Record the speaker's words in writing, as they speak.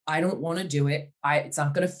I don't want to do it. It's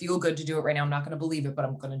not going to feel good to do it right now. I'm not going to believe it, but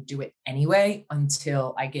I'm going to do it anyway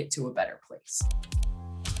until I get to a better place.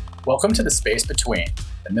 Welcome to The Space Between,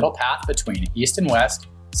 the middle path between East and West,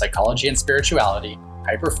 psychology and spirituality,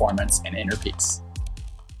 high performance, and inner peace.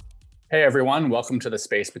 Hey everyone, welcome to the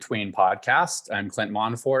Space Between podcast. I'm Clint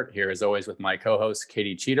Monfort, here as always with my co-host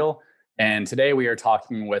Katie Cheadle. And today we are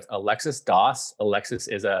talking with Alexis Doss. Alexis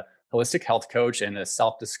is a holistic health coach and a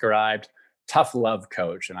self-described tough love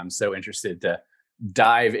coach. And I'm so interested to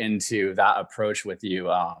dive into that approach with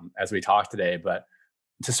you as we talk today. But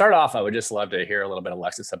to start off, I would just love to hear a little bit,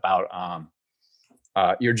 Alexis, about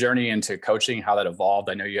your journey into coaching, how that evolved.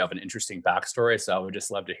 I know you have an interesting backstory, so I would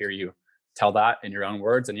just love to hear you tell that in your own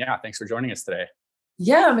words. And yeah, thanks for joining us today.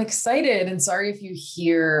 Yeah, I'm excited. And sorry if you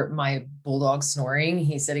hear my bulldog snoring.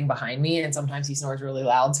 He's sitting behind me and sometimes he snores really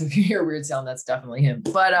loud. So if you hear a weird sound, that's definitely him.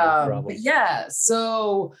 But yeah,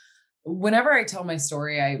 so whenever I tell my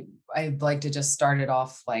story, I like to just start it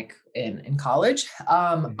off like in college.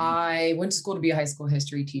 I went to school to be a high school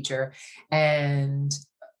history teacher, and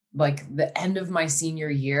like the end of my senior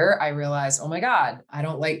year, I realized, oh my God, I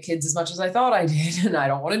don't like kids as much as I thought I did. And I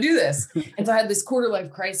don't want to do this. And so I had this quarter life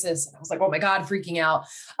crisis and I was like, oh my God, freaking out.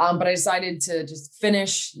 But I decided to just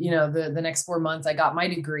finish, the next 4 months. I got my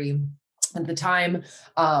degree. At the time,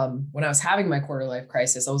 when I was having my quarter life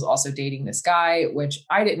crisis, I was also dating this guy, which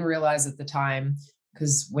I didn't realize at the time,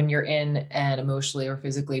 because when you're in an emotionally or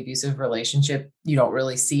physically abusive relationship, you don't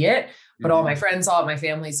really see it. But all my friends saw it, my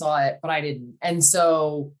family saw it, but I didn't. And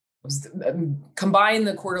so combine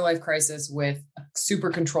the quarter life crisis with a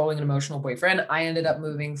super controlling and emotional boyfriend. I ended up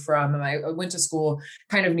moving I went to school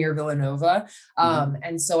kind of near Villanova.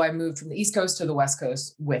 And so I moved from the East Coast to the West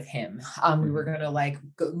Coast with him. We were going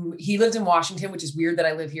to he lived in Washington, which is weird that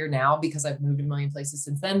I live here now because I've moved a million places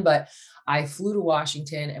since then, but I flew to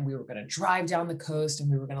Washington and we were going to drive down the coast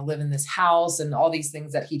and we were going to live in this house and all these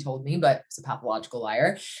things that he told me, but he's a pathological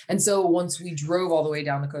liar. And so once we drove all the way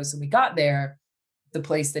down the coast and we got there, the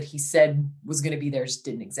place that he said was going to be there just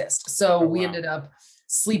didn't exist. So we ended up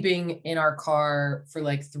sleeping in our car for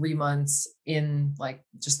like 3 months in like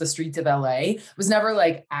just the streets of LA. It was never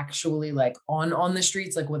like actually like on the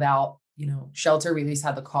streets, like without, shelter. We at least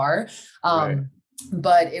had the car.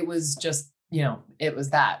 But it was just, it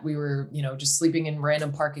was that we were, just sleeping in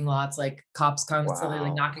random parking lots, like cops constantly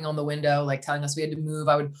like knocking on the window, like telling us we had to move.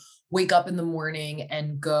 I would wake up in the morning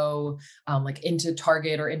and go like into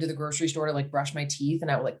Target or into the grocery store to like brush my teeth. And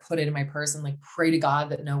I would like put it in my purse and like pray to God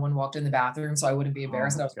that no one walked in the bathroom so I wouldn't be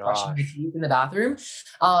embarrassed that I was brushing my teeth in the bathroom.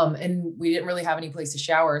 And we didn't really have any place to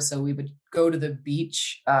shower. So we would go to the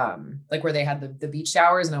beach, like where they had the beach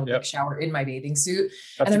showers, and I would like shower in my bathing suit.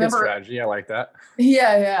 That's a good strategy. I like that.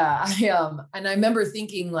 Yeah. And I remember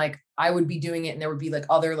thinking like I would be doing it and there would be like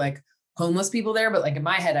other like homeless people there, but like in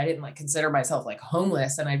my head, I didn't like consider myself like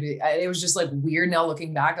homeless. And it was just like weird. Now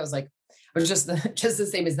looking back, I was like, I was just the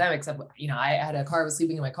same as them, except, I had a car, I was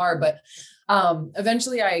sleeping in my car, but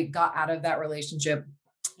eventually I got out of that relationship,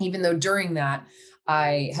 even though during that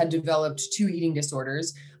I had developed 2 eating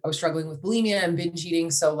disorders. I was struggling with bulimia and binge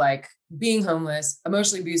eating. So like being homeless,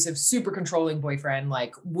 emotionally abusive, super controlling boyfriend,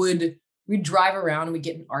 like we'd drive around and we'd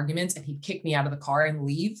get in arguments and he'd kick me out of the car and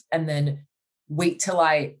leave. And then wait till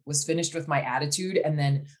I was finished with my attitude and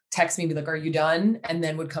then text me, be like, are you done? And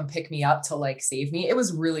then would come pick me up to like save me. It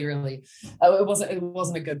was really, really, it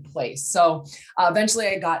wasn't a good place. So eventually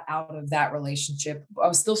I got out of that relationship. I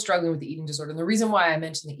was still struggling with the eating disorder. And the reason why I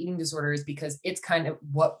mentioned the eating disorder is because it's kind of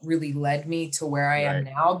what really led me to where I am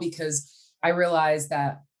now, because I realized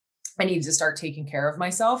that I needed to start taking care of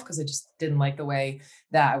myself because I just didn't like the way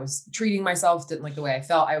that I was treating myself, didn't like the way I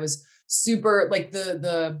felt. I was super like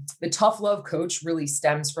the tough love coach really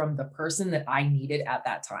stems from the person that I needed at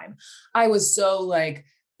that time. I was so like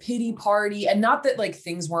pity party, and not that like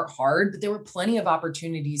things weren't hard, but there were plenty of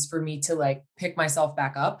opportunities for me to like pick myself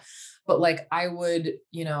back up. But like I would,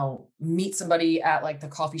 meet somebody at like the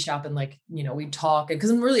coffee shop and like, we'd talk, and because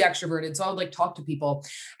I'm really extroverted. So I would like talk to people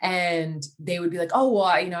and they would be like, oh, well,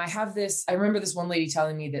 I have this. I remember this one lady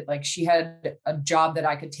telling me that like she had a job that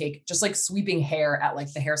I could take just like sweeping hair at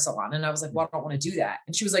like the hair salon. And I was like, well, I don't want to do that.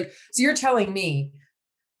 And she was like, so you're telling me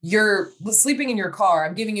you're sleeping in your car,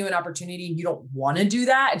 I'm giving you an opportunity and you don't want to do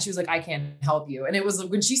that? And she was like, I can't help you. And it was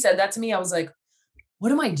when she said that to me, I was like,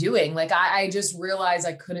 what am I doing? Like, I just realized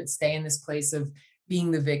I couldn't stay in this place of being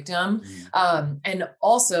the victim. And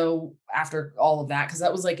also after all of that, because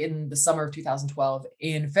that was like in the summer of 2012,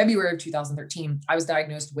 in February of 2013, I was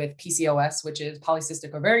diagnosed with PCOS, which is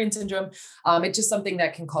polycystic ovarian syndrome. It's just something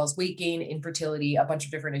that can cause weight gain, infertility, a bunch of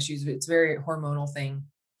different issues. It's a very hormonal thing.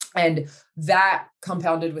 And that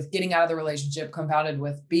compounded with getting out of the relationship, compounded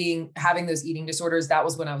with having those eating disorders. That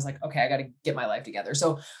was when I was like, okay, I got to get my life together.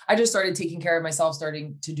 So I just started taking care of myself,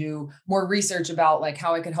 starting to do more research about like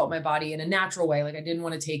how I could help my body in a natural way. Like I didn't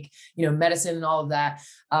want to take, medicine and all of that.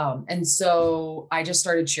 And so I just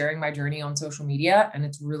started sharing my journey on social media, and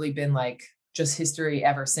it's really been like just history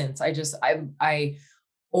ever since. I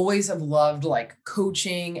always have loved like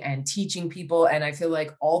coaching and teaching people. And I feel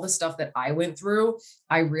like all the stuff that I went through,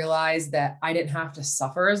 I realized that I didn't have to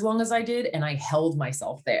suffer as long as I did. And I held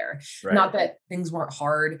myself there. Right. Not that things weren't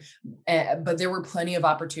hard, but there were plenty of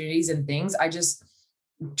opportunities and things.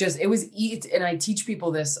 It was easy. And I teach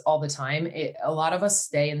people this all the time. A lot of us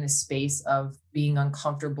stay in this space of being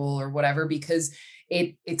uncomfortable or whatever, because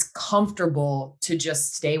it's comfortable to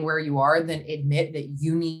just stay where you are than admit that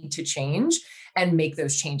you need to change and make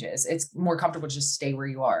those changes. It's more comfortable to just stay where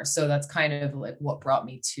you are. So that's kind of like what brought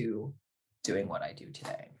me to doing what I do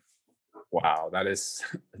today. Wow. That is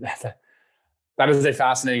a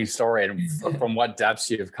fascinating story. And from what depths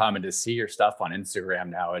you've come, and to see your stuff on Instagram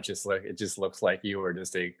now, it just looks like you were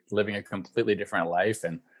just living a completely different life.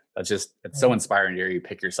 And it's so inspiring to hear you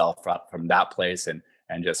pick yourself up from that place and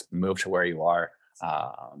just move to where you are.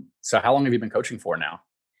 So how long have you been coaching for now?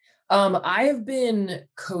 I have been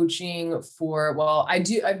coaching I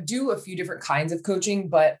do a few different kinds of coaching,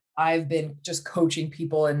 but I've been just coaching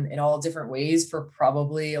people in all different ways for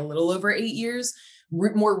probably a little over 8 years.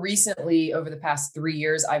 More recently, over the past 3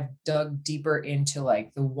 years, I've dug deeper into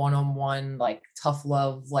like the one-on-one, like tough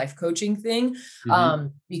love life coaching thing.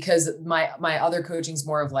 Because my other coaching is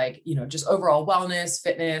more of like, just overall wellness,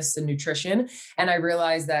 fitness, and nutrition. And I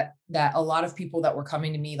realized that a lot of people that were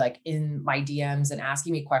coming to me like in my DMs and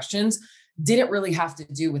asking me questions didn't really have to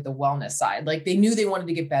do with the wellness side. Like they knew they wanted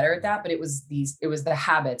to get better at that, but it was the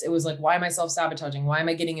habits. It was like, why am I self-sabotaging? Why am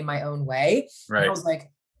I getting in my own way? Right. And I was like,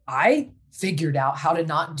 I figured out how to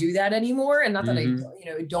not do that anymore. And not that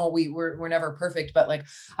we're never perfect, but like,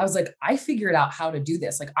 I was like, I figured out how to do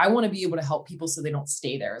this. Like, I want to be able to help people so they don't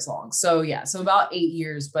stay there as long. So yeah, so about 8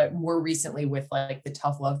 years, but more recently with like the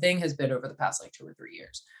tough love thing has been over the past like 2 or 3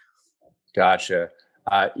 years. Gotcha.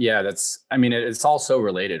 It's all so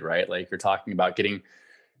related, right? Like you're talking about getting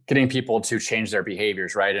people to change their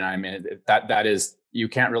behaviors, right? And I mean, that is, you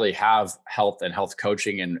can't really have health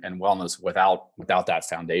coaching and wellness without that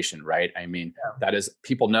foundation, right? I mean, that is,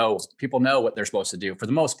 people know what they're supposed to do for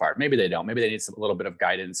the most part. Maybe they don't. Maybe they need a little bit of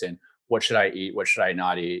guidance in what should I eat, what should I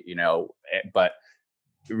not eat, But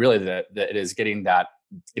really, it is getting that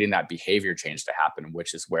behavior change to happen,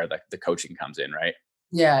 which is where the coaching comes in, right?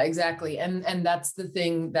 Yeah, exactly. And that's the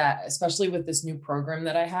thing that, especially with this new program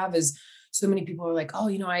that I have, is so many people are like, oh,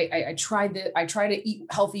 I tried to eat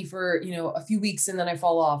healthy for, a few weeks and then I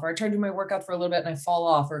fall off, or I try to do my workout for a little bit and I fall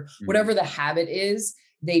off, or whatever the habit is,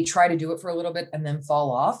 they try to do it for a little bit and then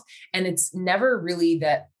fall off. And it's never really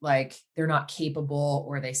that like they're not capable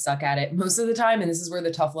or they suck at it most of the time. And this is where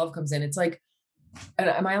the tough love comes in. It's like, and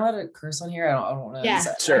am I allowed to curse on here? I don't want to. Yeah,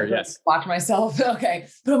 sure. Yes. Watch myself. Okay.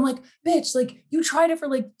 But I'm like, bitch, like you tried it for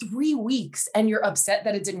like 3 weeks and you're upset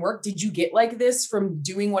that it didn't work. Did you get like this from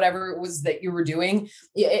doing whatever it was that you were doing?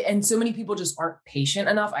 And so many people just aren't patient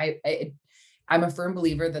enough. I'm a firm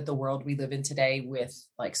believer that the world we live in today with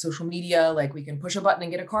like social media, like we can push a button and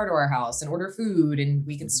get a car to our house and order food, and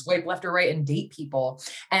we can swipe left or right and date people.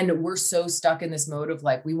 And we're so stuck in this mode of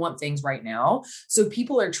like, we want things right now. So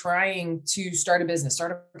people are trying to start a business,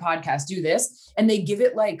 start a podcast, do this, and they give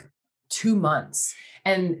it like 2 months.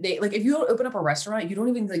 And they like, if you don't open up a restaurant, you don't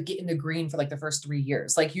even like get in the green for like the first 3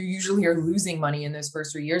 years. Like you usually are losing money in those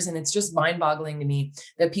first 3 years. And it's just mind boggling to me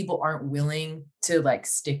that people aren't willing to like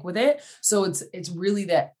stick with it. So it's really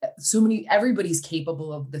that everybody's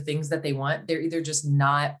capable of the things that they want. They're either just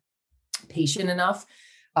not patient enough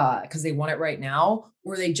because they want it right now,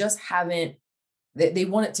 or they just haven't. They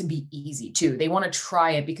want it to be easy too. They want to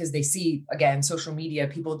try it because they see, again, social media,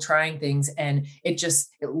 people trying things, and it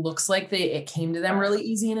looks like it came to them really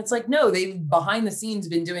easy. And it's like, no, they've behind the scenes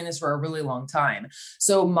been doing this for a really long time.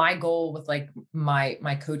 So my goal with like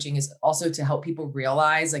my coaching is also to help people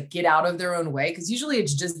realize, like, get out of their own way. Cause usually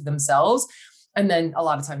it's just themselves. And then a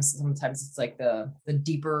lot of times, sometimes it's like the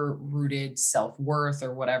deeper rooted self-worth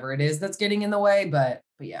or whatever it is that's getting in the way. But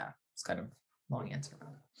yeah, it's kind of long answer.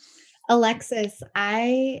 Alexis,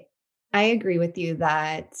 I agree with you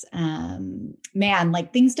that, man,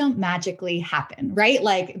 like things don't magically happen, right?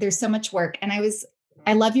 Like there's so much work, and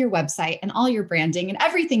I love your website and all your branding and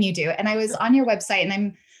everything you do. And I was on your website, and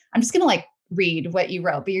I'm just going to like read what you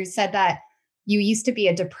wrote, but you said that You used to be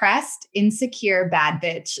a depressed, insecure bad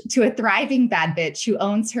bitch to a thriving bad bitch who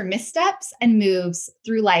owns her missteps and moves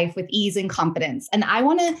through life with ease and confidence. And I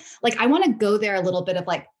want to go there a little bit of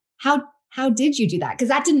like, how did you do that? Because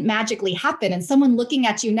that didn't magically happen. And someone looking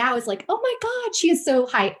at you now is like, oh my God, she is so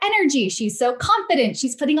high energy. She's so confident.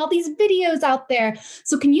 She's putting all these videos out there.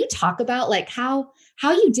 So can you talk about like how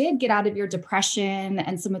you did get out of your depression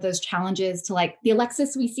and some of those challenges to like the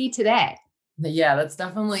Alexis we see today? Yeah, that's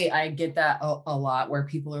definitely, I get that a lot where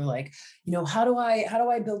people are like, how do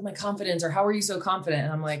I build my confidence, or how are you so confident?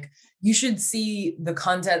 And I'm like, you should see the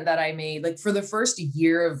content that I made, like for the first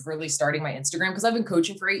year of really starting my Instagram, because I've been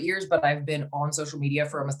coaching for 8 years, but I've been on social media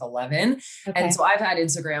for almost 11. Okay. And so I've had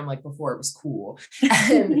Instagram like before it was cool.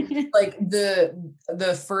 And like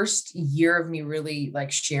the first year of me really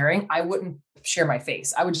like sharing, I wouldn't share my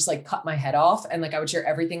face. I would just like cut my head off, and like I would share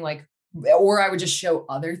everything, like, or I would just show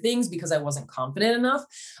other things because I wasn't confident enough.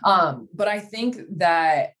 But I think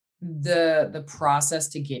that the process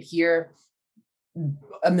to get here,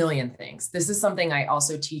 a million things. This is something I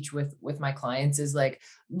also teach with my clients is like,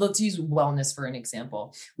 let's use wellness for an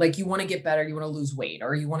example. Like you want to get better, you want to lose weight,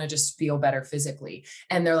 or you want to just feel better physically.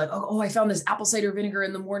 And they're like, oh, I found this apple cider vinegar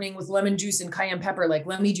in the morning with lemon juice and cayenne pepper. Like,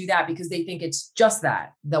 let me do that, because they think it's just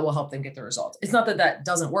that will help them get the results. It's not that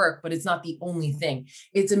doesn't work, but it's not the only thing.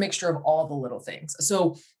 It's a mixture of all the little things.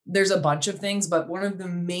 So there's a bunch of things, but one of the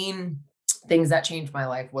main things that changed my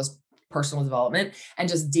life was personal development and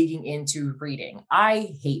just digging into reading. I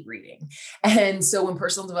hate reading. And so when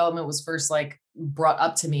personal development was first like brought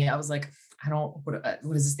up to me, I was like,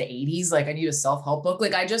 what is this, the 80s? Like I need a self-help book.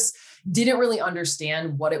 Like I just didn't really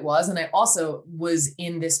understand what it was. And I also was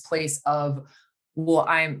in this place of, well,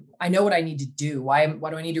 I know what I need to do. Why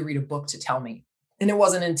do I need to read a book to tell me? And it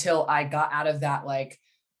wasn't until I got out of that, like,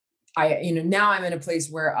 now I'm in a place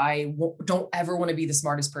where I don't ever want to be the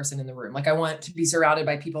smartest person in the room. Like I want to be surrounded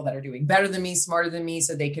by people that are doing better than me, smarter than me,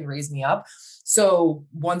 so they can raise me up. So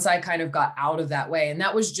once I kind of got out of that way, and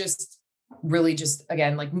that was just really just,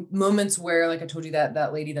 again, like moments where, like I told you,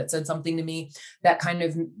 that lady that said something to me that kind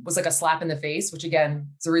of was like a slap in the face, which again,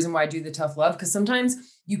 is the reason why I do the tough love. Because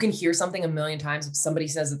sometimes you can hear something a million times if somebody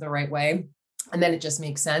says it the right way, and then it just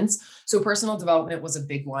makes sense. So personal development was a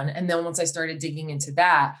big one. And then once I started digging into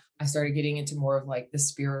that, I started getting into more of like the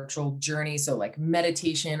spiritual journey. So like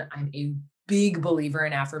meditation, I'm a big believer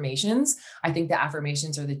in affirmations. I think that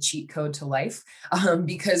affirmations are the cheat code to life.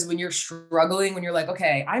 Because when you're struggling, when you're like,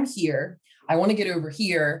 okay, I'm here, I want to get over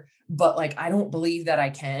here, but like, I don't believe that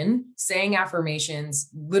I can, saying affirmations,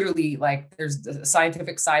 literally, like there's the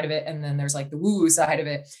scientific side of it. And then there's like the woo-woo side of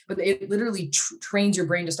it, but it literally trains your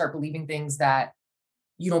brain to start believing things that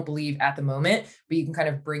you don't believe at the moment, but you can kind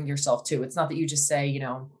of bring yourself to. It's not that you just say,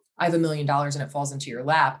 I have $1 million and it falls into your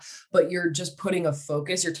lap, but you're just putting a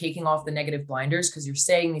focus, you're taking off the negative blinders because you're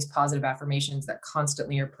saying these positive affirmations that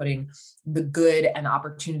constantly are putting the good and the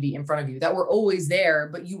opportunity in front of you that were always there,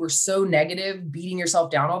 but you were so negative, beating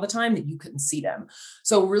yourself down all the time that you couldn't see them.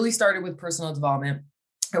 So it really started with personal development.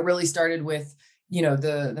 It really started with,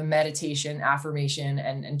 the meditation, affirmation,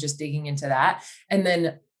 and just digging into that. And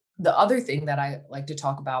then the other thing that I like to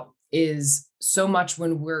talk about is so much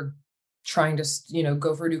when we're trying to,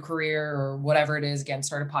 go for a new career or whatever it is, again,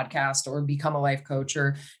 start a podcast or become a life coach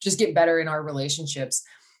or just get better in our relationships.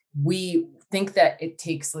 We think that it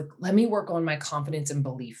takes like, let me work on my confidence and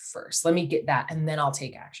belief first. Let me get that, and then I'll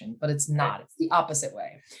take action. But it's not, it's the opposite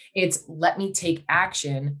way. It's let me take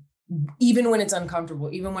action, even when it's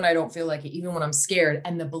uncomfortable, even when I don't feel like it, even when I'm scared,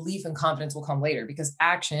 and the belief and confidence will come later, because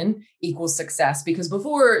action equals success. Because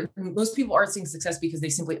before, most people aren't seeing success because they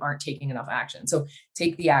simply aren't taking enough action. So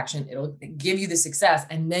take the action, it'll give you the success,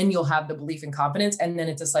 and then you'll have the belief and confidence. And then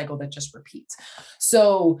it's a cycle that just repeats.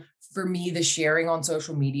 So for me, the sharing on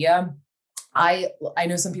social media, I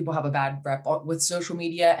know some people have a bad rep with social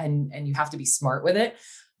media, and you have to be smart with it.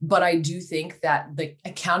 But I do think that the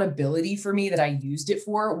accountability for me that I used it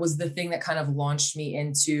for was the thing that kind of launched me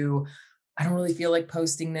into, I don't really feel like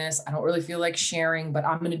posting this. I don't really feel like sharing, but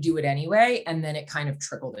I'm going to do it anyway. And then it kind of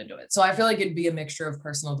trickled into it. So I feel like it'd be a mixture of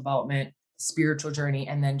personal development, spiritual journey,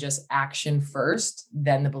 and then just action first.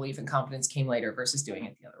 Then the belief and confidence came later versus doing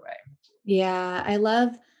it the other way. Yeah, I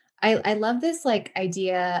love this like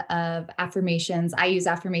idea of affirmations. I use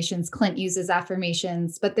affirmations. Clint uses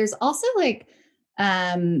affirmations, but there's also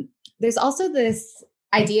this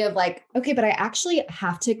idea of like, okay, but I actually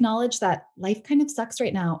have to acknowledge that life kind of sucks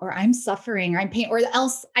right now, or I'm suffering, or I'm pain, or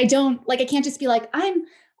else I can't just be like, I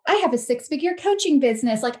have a 6-figure coaching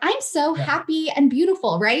business. Like I'm so happy and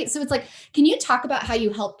beautiful. Right. So it's like, can you talk about how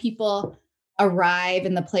you help people arrive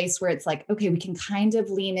in the place where it's like, okay, we can kind of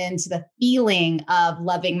lean into the feeling of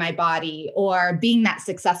loving my body or being that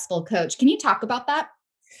successful coach. Can you talk about that?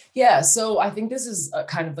 Yeah. So I think this is a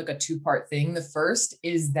kind of like a two-part thing. The first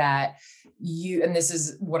is that and this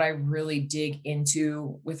is what I really dig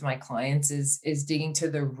into with my clients is digging to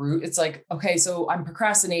the root. It's like, okay, so I'm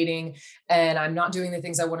procrastinating and I'm not doing the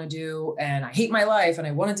things I want to do and I hate my life and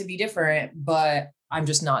I want it to be different, but I'm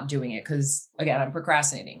just not doing it because, again, I'm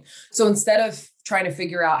procrastinating. So instead of trying to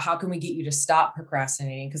figure out how can we get you to stop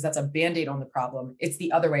procrastinating, because that's a Band-Aid on the problem, it's the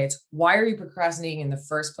other way. It's why are you procrastinating in the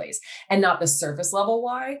first place, and not the surface level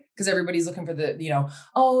why, because everybody's looking for the,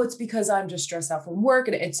 oh, it's because I'm just stressed out from work.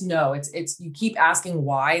 And it's you keep asking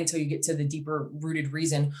why until you get to the deeper rooted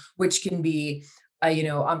reason, which can be,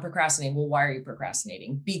 I'm procrastinating. Well, why are you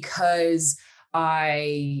procrastinating? Because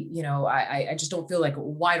I just don't feel like it.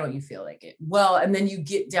 Why don't you feel like it? Well, and then you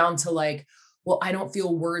get down to like, well, I don't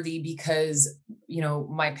feel worthy because,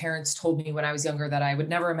 my parents told me when I was younger that I would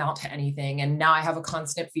never amount to anything. And now I have a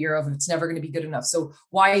constant fear of it's never going to be good enough. So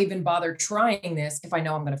why even bother trying this if I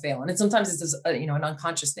know I'm going to fail? And sometimes it's just, an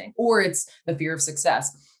unconscious thing, or it's the fear of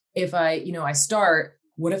success. If I start,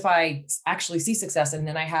 what if I actually see success and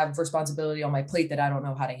then I have responsibility on my plate that I don't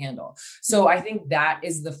know how to handle? So I think that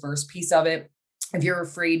is the first piece of it. If you're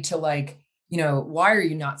afraid to why are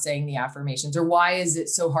you not saying the affirmations, or why is it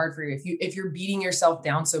so hard for you? If you're beating yourself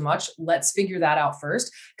down so much, let's figure that out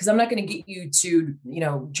first. Cause I'm not going to get you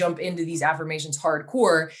to, jump into these affirmations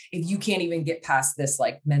hardcore if you can't even get past this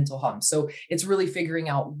like mental hump. So it's really figuring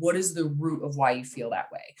out what is the root of why you feel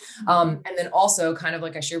that way. And then also kind of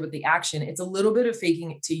like I shared with the action, it's a little bit of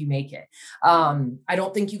faking it till you make it. I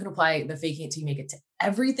don't think you can apply the faking it till you make it to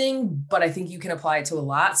everything, but I think you can apply it to a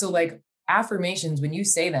lot. So like affirmations, when you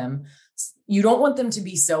say them, you don't want them to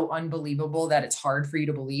be so unbelievable that it's hard for you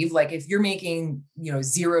to believe. Like if you're making,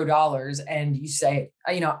 $0 and you say,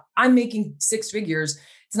 I'm making 6 figures,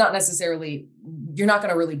 it's not necessarily, you're not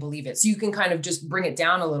going to really believe it. So you can kind of just bring it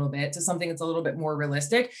down a little bit to something that's a little bit more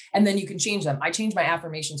realistic. And then you can change them. I change my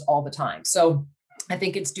affirmations all the time. So I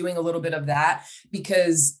think it's doing a little bit of that,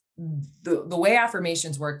 because the way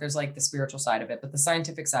affirmations work, there's like the spiritual side of it, but the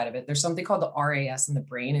scientific side of it, there's something called the RAS in the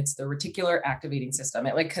brain. It's the reticular activating system.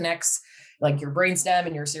 It like connects like your brainstem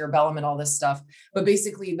and your cerebellum and all this stuff. But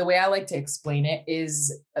basically the way I like to explain it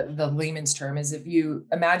is the layman's term is if you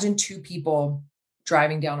imagine 2 people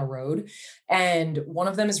driving down a road and one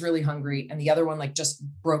of them is really hungry and the other one like just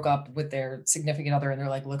broke up with their significant other and they're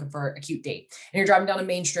like looking for a cute date, and you're driving down a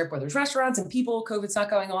main strip where there's restaurants and people, COVID's not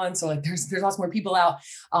going on. So like there's lots more people out.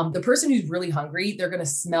 The person who's really hungry, they're going to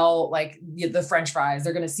smell like the French fries.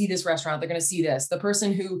 They're going to see this restaurant. They're going to see this. The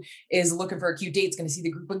person who is looking for a cute date is going to see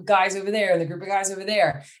the group of guys over there and the group of guys over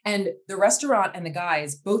there. And the restaurant and the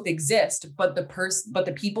guys both exist, but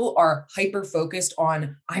the people are hyper focused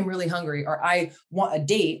on I'm really hungry or I want a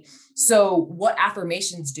date. So what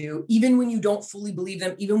affirmations do, even when you don't fully believe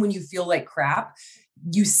them, even when you feel like crap,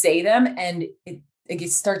 you say them and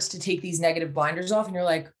it starts to take these negative blinders off and you're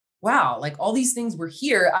like, wow, like all these things were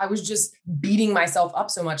here. I was just beating myself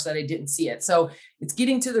up so much that I didn't see it. So it's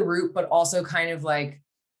getting to the root, but also kind of like,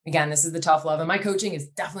 again, this is the tough love, and my coaching is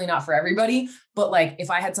definitely not for everybody, but like,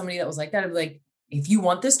 if I had somebody that was like that, I'd be like, if you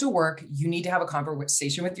want this to work, you need to have a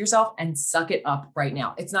conversation with yourself and suck it up right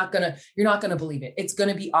now. You're not going to believe it. It's going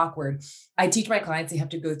to be awkward. I teach my clients, they have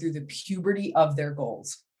to go through the puberty of their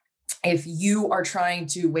goals. If you are trying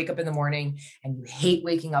to wake up in the morning and you hate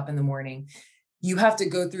waking up in the morning, you have to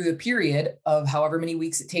go through the period of however many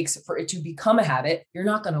weeks it takes for it to become a habit. You're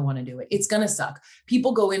not going to want to do it. It's going to suck.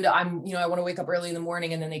 People go into, I want to wake up early in the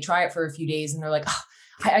morning, and then they try it for a few days and they're like, oh,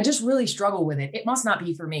 I just really struggle with it. It must not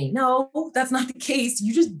be for me. No, that's not the case.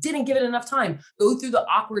 You just didn't give it enough time. Go through the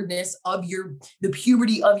awkwardness of the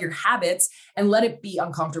puberty of your habits and let it be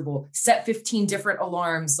uncomfortable. Set 15 different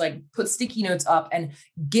alarms, like put sticky notes up and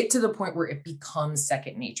get to the point where it becomes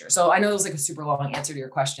second nature. So I know it was like a super long answer to your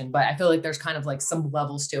question, but I feel like there's kind of like some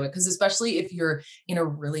levels to it. Because especially if you're in a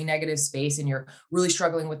really negative space and you're really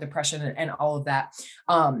struggling with depression and all of that,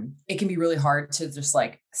 it can be really hard to just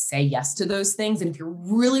like say yes to those things. And if you're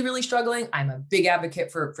really, really struggling, I'm a big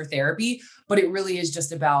advocate for therapy, but it really is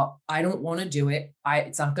just about, I don't want to do it.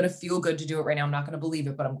 It's not going to feel good to do it right now. I'm not going to believe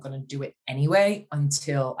it, but I'm going to do it anyway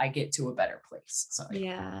until I get to a better place. Sorry.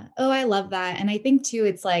 Yeah. Oh, I love that. And I think too,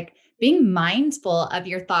 it's like being mindful of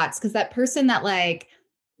your thoughts. Cause that person that like,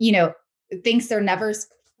 thinks they're never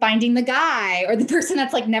finding the guy, or the person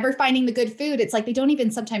that's like never finding the good food. It's like, they don't even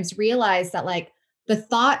sometimes realize that like, the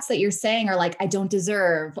thoughts that you're saying are like, I don't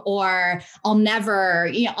deserve, or I'll never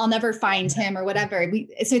find him or whatever.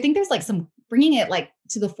 So I think there's like some bringing it like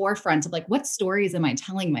to the forefront of like, what stories am I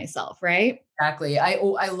telling myself? Right. Exactly.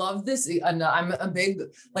 I love this. And I'm a big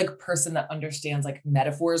like person that understands like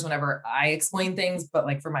metaphors whenever I explain things, but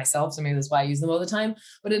like for myself. So maybe that's why I use them all the time.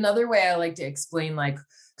 But another way I like to explain, like,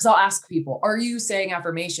 because I'll ask people, are you saying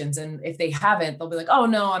affirmations? And if they haven't, they'll be like, oh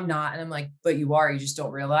no, I'm not. And I'm like, but you are, you just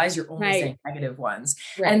don't realize you're only saying negative ones.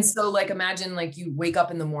 Right. And so like, imagine like you wake up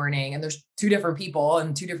in the morning and there's two different people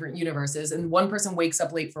in two different universes. And one person wakes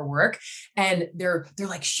up late for work and they're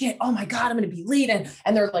like, shit, oh my God, I'm going to be late.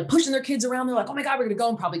 And they're like pushing their kids around. They're like, oh my God, we're going to go.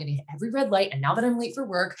 I'm probably going to hit every red light. And now that I'm late for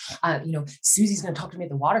work, Susie's going to talk to me at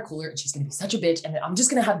the water cooler and she's going to be such a bitch. And I'm just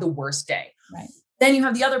going to have the worst day. Right. Then you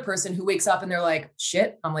have the other person who wakes up and they're like,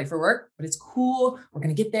 shit, I'm late for work, but it's cool. We're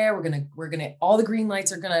going to get there. We're going to, all the green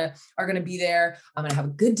lights are going to be there. I'm going to have a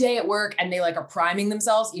good day at work. And they like are priming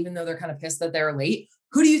themselves, even though they're kind of pissed that they're late.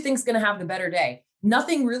 Who do you think is going to have the better day?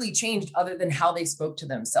 Nothing really changed other than how they spoke to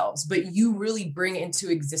themselves, but you really bring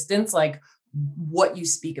into existence, like what you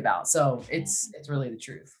speak about. So it's really the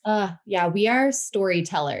truth. Yeah, we are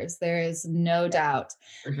storytellers. There is no doubt.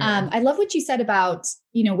 Sure. I love what you said about,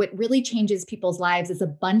 what really changes people's lives is a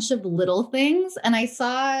bunch of little things. And I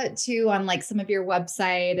saw too on like some of your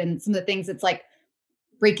website and some of the things, it's like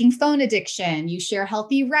breaking phone addiction. You share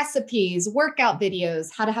healthy recipes, workout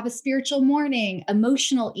videos, how to have a spiritual morning,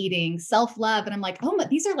 emotional eating, self-love. And I'm like, oh,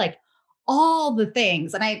 these are like all the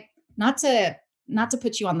things. And not to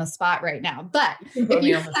put you on the spot right now, but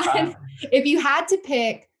if you had to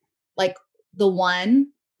pick like the one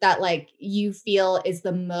that like you feel is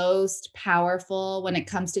the most powerful when it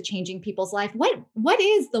comes to changing people's life, what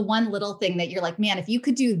is the one little thing that you're like, man, if you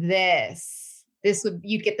could do this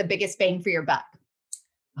you'd get the biggest bang for your buck?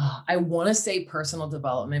 I want to say personal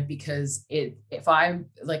development because if I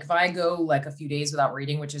go like a few days without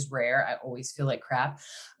reading, which is rare, I always feel like crap,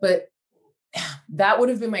 but that would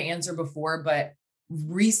have been my answer before. But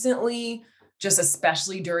recently, just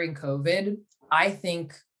especially during COVID, I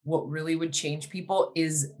think what really would change people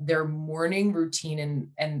is their morning routine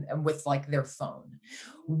and with like their phone.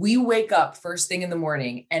 We wake up first thing in the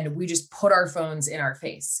morning and we just put our phones in our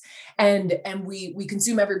face and we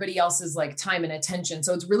consume everybody else's like time and attention.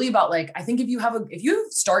 So it's really about like, I think if you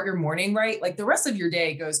start your morning right, like the rest of your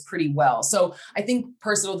day goes pretty well. So I think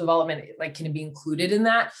personal development like can be included in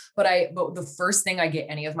that. But the first thing I get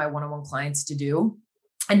any of my one-on-one clients to do,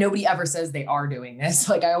 and nobody ever says they are doing this.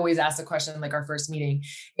 Like I always ask the question, like our first meeting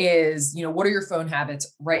is, what are your phone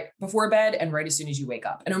habits right before bed and right as soon as you wake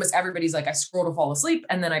up? And almost everybody's like, I scroll to fall asleep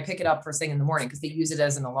and then I pick it up first thing in the morning because they use it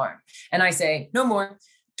as an alarm. And I say, no more.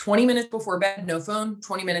 20 minutes before bed, no phone.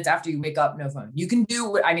 20 minutes after you wake up, no phone. You can do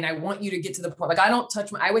what, I want you to get to the point. Like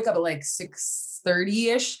I wake up at like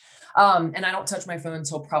 6:30-ish. And I don't touch my phone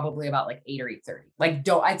until probably about like 8 or 8:30. Like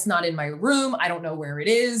it's not in my room. I don't know where it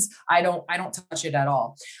is. I don't touch it at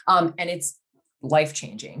all. And it's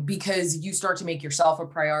life-changing because you start to make yourself a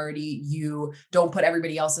priority. You don't put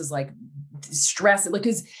everybody else's like stress.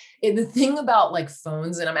 Because the thing about like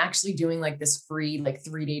phones, and I'm actually doing like this free, like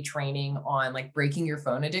 3-day training on like breaking your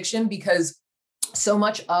phone addiction, because so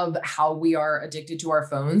much of how we are addicted to our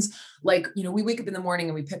phones, like, we wake up in the morning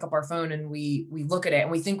and we pick up our phone and we look at it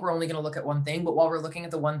and we think we're only going to look at one thing. But while we're looking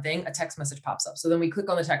at the one thing, a text message pops up. So then we click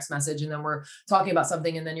on the text message and then we're talking about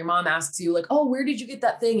something. And then your mom asks you like, oh, where did you get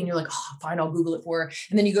that thing? And you're like, oh, fine, I'll Google it for her.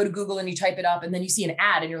 And then you go to Google and you type it up and then you see an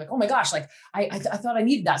ad and you're like, oh my gosh, like I thought I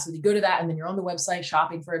needed that. So you go to that and then you're on the website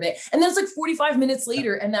shopping for a bit. And then it's like 45 minutes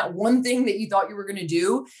later and that one thing that you thought you were going to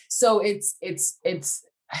do. So it's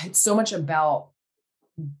so much about,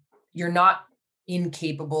 you're not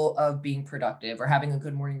incapable of being productive or having a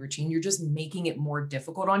good morning routine. You're just making it more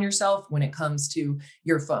difficult on yourself when it comes to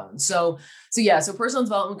your phone. So personal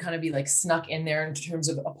development kind of be like snuck in there in terms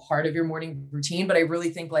of a part of your morning routine. But I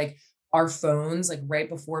really think like our phones, like right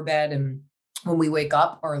before bed and when we wake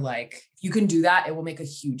up are like, if you can do that, it will make a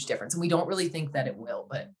huge difference. And we don't really think that it will,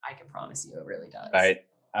 but I can promise you it really does. Right.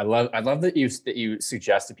 I love that you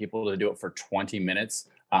suggested people to do it for 20 minutes,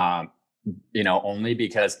 only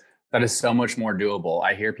because that is so much more doable.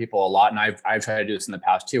 I hear people a lot, and I've tried to do this in the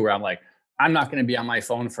past too, where I'm like, I'm not going to be on my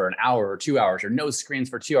phone for an hour or 2 hours or no screens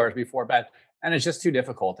for 2 hours before bed. And it's just too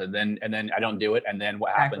difficult. And then I don't do it. And then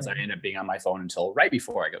what happens? I end up being on my phone until right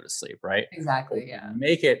before I go to sleep. Right. Exactly. Yeah.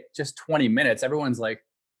 Make it just 20 minutes. Everyone's like,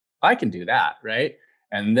 I can do that. Right.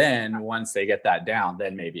 And then once they get that down,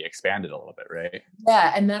 then maybe expand it a little bit, right?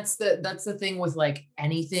 Yeah. And that's the thing with like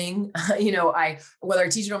anything, whether I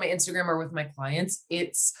teach it on my Instagram or with my clients,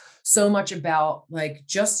 it's so much about like,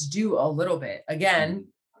 just do a little bit. Again,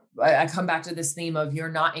 I come back to this theme of you're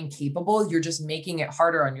not incapable. You're just making it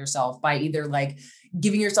harder on yourself by either like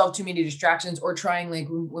giving yourself too many distractions or trying, like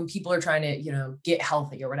when people are trying to, get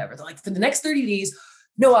healthy or whatever, they're like, for the next 30 days,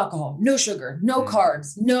 no alcohol, no sugar, no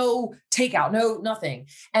carbs, no takeout, no nothing.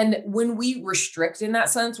 And when we restrict in that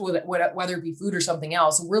sense, whether it be food or something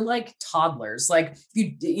else, we're like toddlers. Like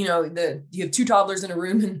you have two toddlers in a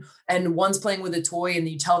room and one's playing with a toy and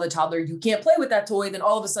you tell the toddler you can't play with that toy, then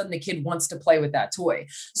all of a sudden the kid wants to play with that toy.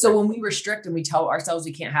 So when we restrict and we tell ourselves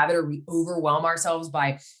we can't have it, or we overwhelm ourselves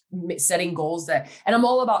by setting goals and I'm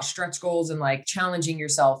all about stretch goals and like challenging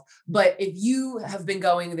yourself. But if you have been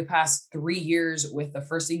going the past 3 years with the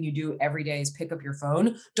first thing you do every day is pick up your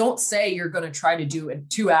phone, don't say you're going to try to do it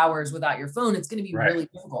 2 hours without your phone. It's going to be really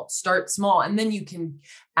difficult. Start small and then you can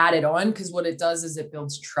add it on, because what it does is it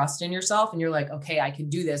builds trust in yourself and you're like, okay, I can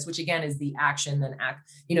do this, which again is the action, then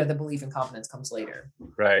the belief and confidence comes later.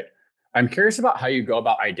 Right. I'm curious about how you go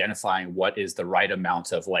about identifying what is the right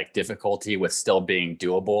amount of like difficulty with still being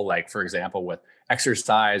doable. Like, for example, with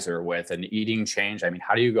exercise or with an eating change. I mean,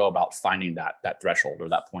 how do you go about finding that threshold or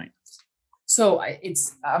that point? So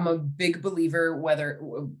I'm a big believer, whether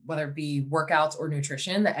it be workouts or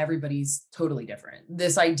nutrition, that everybody's totally different.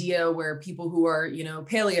 This idea where people who are,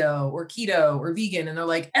 paleo or keto or vegan, and they're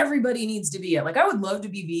like, everybody needs to be it. Like, I would love to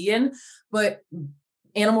be vegan, but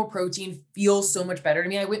animal protein feels so much better to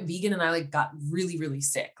me. I went vegan and I like got really, really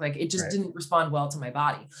sick. Like it just didn't respond well to my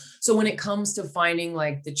body. So when it comes to finding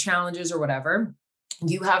like the challenges or whatever,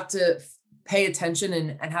 you have to pay attention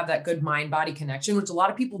and have that good mind body connection, which a lot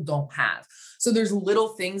of people don't have. So there's little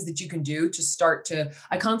things that you can do to start to,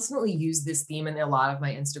 I constantly use this theme in a lot of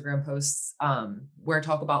my Instagram posts, where I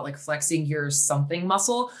talk about like flexing your something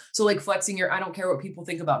muscle. So like flexing your, I don't care what people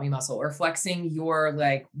think about me muscle, or flexing your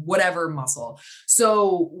like whatever muscle.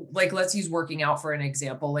 So like, let's use working out for an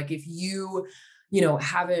example. Like if you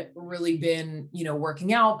haven't really been,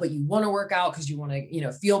 working out, but you want to work out because you want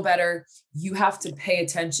to, feel better, you have to pay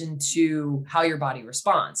attention to how your body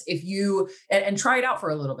responds. If you, and try it out for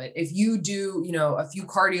a little bit. If you do, a few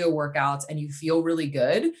cardio workouts and you feel really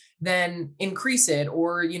good, then increase it,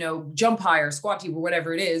 or, jump higher, squat deep, or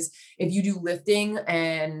whatever it is. If you do lifting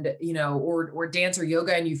and, or dance or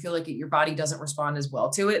yoga and you feel like your body doesn't respond as well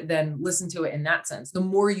to it, then listen to it in that sense. The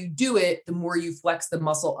more you do it, the more you flex the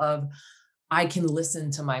muscle of, I can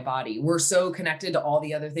listen to my body. We're so connected to all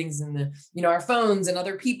the other things in our phones and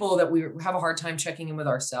other people that we have a hard time checking in with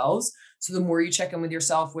ourselves. So the more you check in with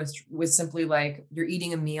yourself with simply like you're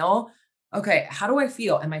eating a meal, okay, how do I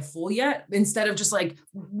feel? Am I full yet? Instead of just like,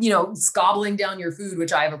 scobbling down your food,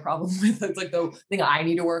 which I have a problem with. It's like the thing I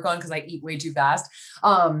need to work on because I eat way too fast.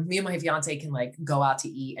 Me and my fiance can like go out to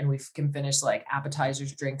eat and we can finish like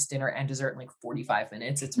appetizers, drinks, dinner, and dessert in like 45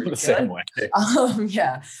 minutes. It's really good.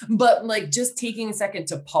 Yeah. But like just taking a second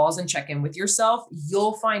to pause and check in with yourself,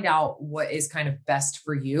 you'll find out what is kind of best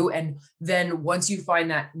for you. And then once you find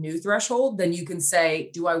that new threshold, then you can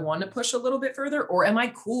say, do I want to push a little bit further, or am I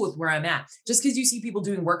cool with where I'm at? Just because you see people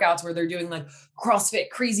doing workouts where they're doing like CrossFit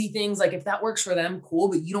crazy things, like if that works for them, cool,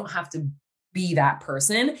 but you don't have to be that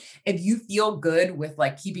person. If you feel good with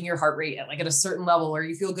like keeping your heart rate at a certain level, or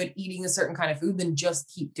you feel good eating a certain kind of food, then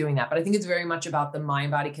just keep doing that. But I think it's very much about the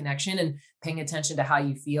mind body connection and paying attention to how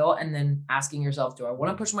you feel, and then asking yourself, do I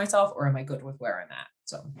want to push myself, or am I good with where I'm at?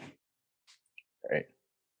 So. Great.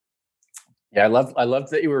 Yeah. I love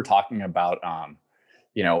that you were talking about,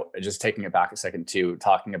 just taking it back a second to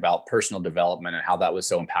talking about personal development and how that was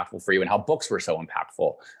so impactful for you and how books were so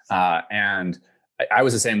impactful. And I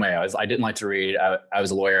was the same way. I didn't like to read. I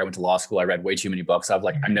was a lawyer. I went to law school. I read way too many books. I was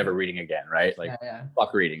like, I'm never reading again. Right. Like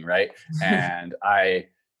fuck reading. Right. And I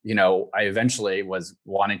eventually was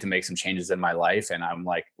wanting to make some changes in my life, and I'm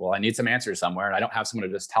like, well, I need some answers somewhere, and I don't have someone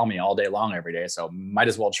to just tell me all day long every day. So might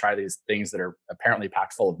as well try these things that are apparently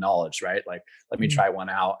packed full of knowledge. Right. Like, let me try one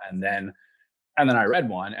out. And then I read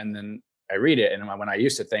one, and then I read it. And when I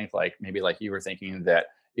used to think like, maybe like you were thinking that,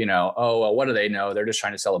 oh, well, what do they know? They're just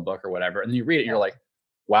trying to sell a book or whatever. And then you read it and you're like,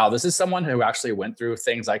 wow, this is someone who actually went through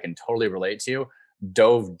things I can totally relate to,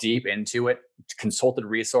 dove deep into it, consulted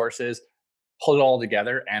resources, pulled it all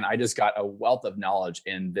together. And I just got a wealth of knowledge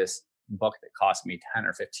in this book that cost me $10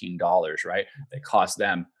 or $15, right? That cost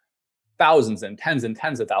them thousands and tens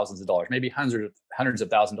of thousands of dollars, maybe hundreds of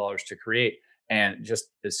thousands of dollars to create. And just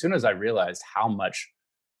as soon as I realized how much,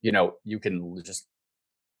 you can just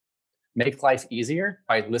make life easier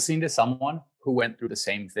by listening to someone who went through the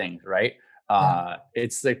same things, right?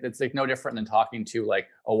 It's like no different than talking to like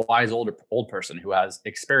a wise old person who has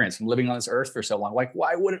experience from living on this earth for so long. Like,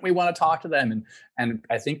 why wouldn't we want to talk to them? And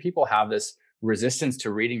I think people have this resistance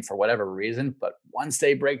to reading for whatever reason, but once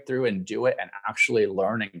they break through and do it and actually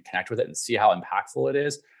learn and connect with it and see how impactful it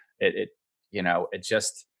is, it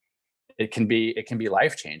can be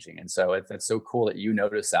life-changing. And so it's so cool that you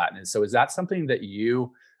notice that. And so is that something that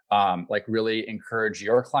you like really encourage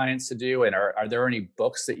your clients to do? And are there any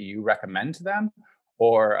books that you recommend to them,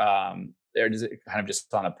 or is it kind of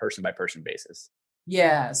just on a person by person basis?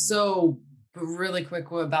 Yeah. So really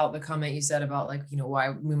quick about the comment you said about like, why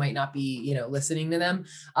we might not be, listening to them.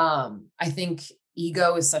 I think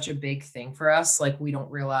ego is such a big thing for us. Like we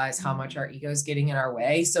don't realize how much our ego is getting in our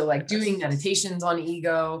way. So like doing meditations on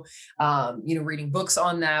ego, reading books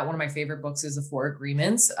on that. One of my favorite books is The Four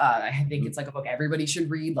Agreements. I think it's like a book everybody should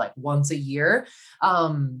read like once a year.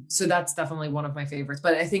 So that's definitely one of my favorites,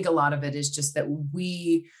 but I think a lot of it is just that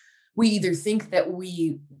we either think that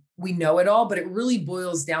we know it all, but it really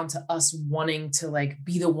boils down to us wanting to like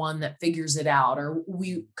be the one that figures it out, or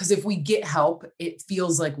because if we get help, it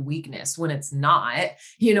feels like weakness when it's not,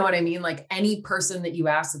 you know what I mean? Like any person that you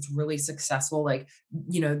ask that's really successful, like,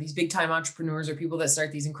 these big time entrepreneurs or people that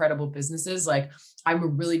start these incredible businesses, like I'm a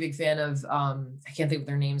really big fan of, I can't think of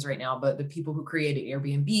their names right now, but the people who created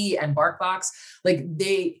Airbnb and BarkBox, like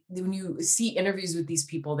when you see interviews with these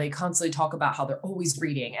people, they constantly talk about how they're always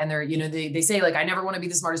reading and they're, they say like, I never want to be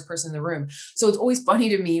the smartest person in the room. So it's always funny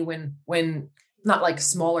to me when not like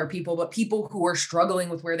smaller people, but people who are struggling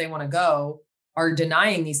with where they want to go are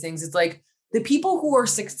denying these things. It's like, the people who are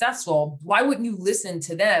successful, why wouldn't you listen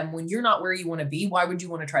to them when you're not where you want to be? Why would you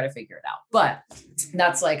want to try to figure it out? But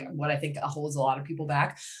that's like what I think holds a lot of people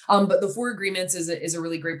back. But The Four Agreements is a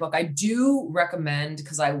really great book. I do recommend,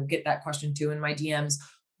 because I will get that question too in my DMs,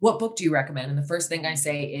 what book do you recommend? And the first thing I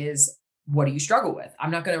say is, what do you struggle with?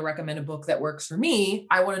 I'm not going to recommend a book that works for me.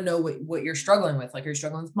 I want to know what you're struggling with. Like you're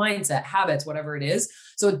struggling with mindset, habits, whatever it is.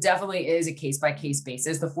 So it definitely is a case by case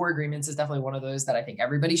basis. The Four Agreements is definitely one of those that I think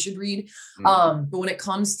everybody should read. But when it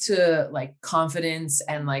comes to like confidence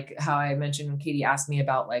and like how I mentioned when Katie asked me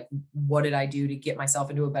about like, what did I do to get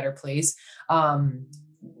myself into a better place?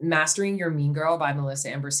 Mastering Your Mean Girl by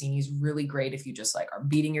Melissa Ambrosini is really great if you just like are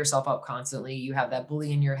beating yourself up constantly. You have that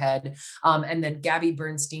bully in your head. And then Gabby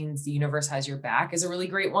Bernstein's The Universe Has Your Back is a really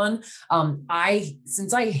great one.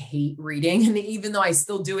 Since I hate reading, and even though I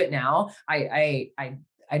still do it now,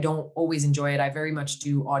 I don't always enjoy it. I very much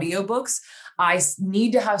do audiobooks. I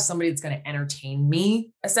need to have somebody that's going to entertain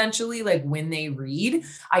me, essentially, like when they read.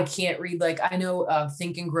 I can't read, like, I know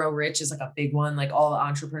Think and Grow Rich is like a big one, like all the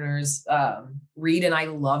entrepreneurs read, and I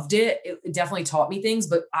loved it. It definitely taught me things,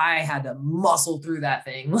 but I had to muscle through that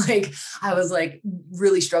thing. Like I was like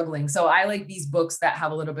really struggling. So I like these books that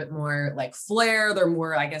have a little bit more like flair. They're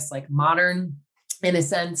more, I guess, like modern in a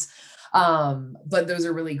sense. But those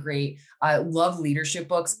are really great. I love leadership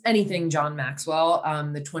books, anything John Maxwell,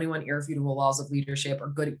 the 21 Irrefutable Laws of Leadership, or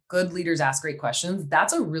Good Leaders Ask Great Questions.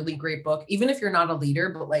 That's a really great book. Even if you're not a leader,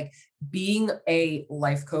 but like being a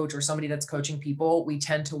life coach or somebody that's coaching people, we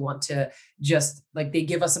tend to want to just like, they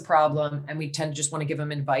give us a problem and we tend to just want to give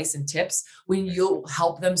them advice and tips, when you'll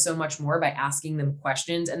help them so much more by asking them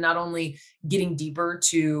questions and not only getting deeper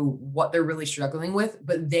to what they're really struggling with,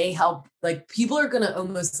 but they help, like people are going to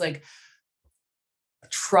almost like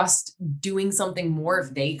trust doing something more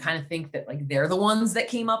if they kind of think that like they're the ones that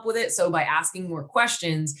came up with it. So by asking more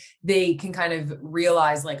questions, they can kind of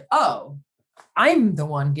realize like, oh, I'm the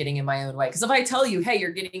one getting in my own way. Because if I tell you, hey,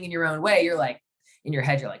 you're getting in your own way, you're like, in your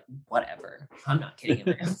head, you're like, whatever, I'm not getting in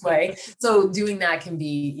my own way. So doing that can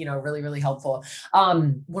be, really, really helpful.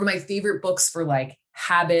 One of my favorite books for like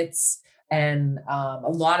habits and a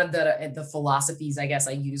lot of the philosophies, I guess,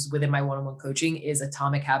 I use within my one-on-one coaching is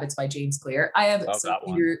Atomic Habits by James Clear. I have it's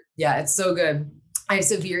so good. I have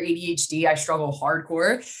severe ADHD. I struggle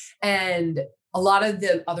hardcore. And a lot of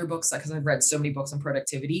the other books, because I've read so many books on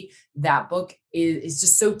productivity, that book is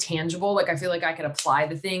just so tangible. Like I feel like I could apply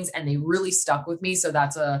the things and they really stuck with me. So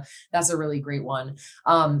that's a really great one.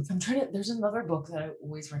 There's another book that I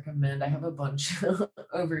always recommend. I have a bunch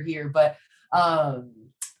over here, but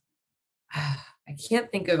I can't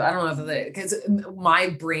think of, I don't know because my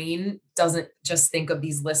brain doesn't just think of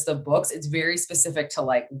these lists of books. It's very specific to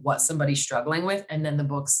like what somebody's struggling with. And then the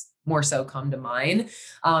books more so come to mind.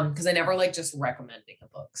 Cause I never like just recommending a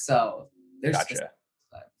book. So there's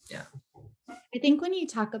yeah. I think when you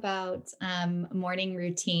talk about morning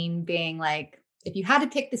routine being like, if you had to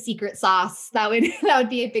pick the secret sauce, that would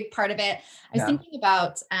be a big part of it. I was thinking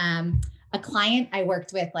about a client I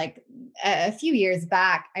worked with like a few years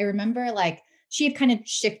back. I remember like she had kind of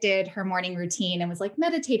shifted her morning routine and was like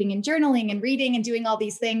meditating and journaling and reading and doing all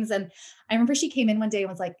these things. And I remember she came in one day and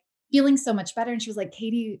was like feeling so much better. And she was like,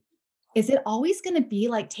 Katie, is it always going to be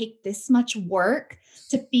like, take this much work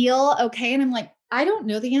to feel okay? And I'm like, I don't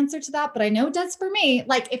know the answer to that, but I know it does for me.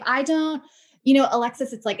 Like if I don't,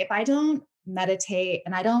 Alexis, it's like, if I don't meditate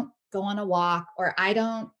and I don't go on a walk, or I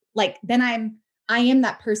don't like, then I am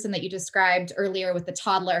that person that you described earlier with the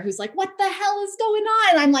toddler who's like, what the hell is going on?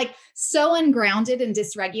 And I'm like so ungrounded and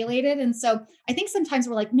dysregulated. And so I think sometimes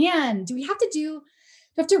we're like, man, do we have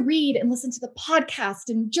to read and listen to the podcast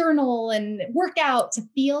and journal and work out to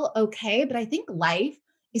feel okay? But I think life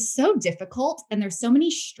is so difficult and there's so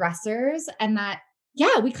many stressors, and that,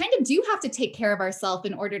 yeah, we kind of do have to take care of ourselves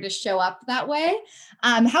in order to show up that way.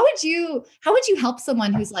 How would you help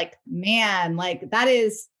someone who's like, man, like that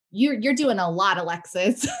is, you're doing a lot,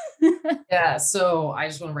 Alexis. Yeah. So I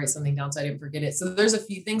just want to write something down so I didn't forget it. So there's a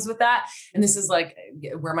few things with that. And this is like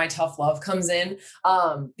where my tough love comes in.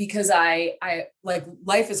 Because I like,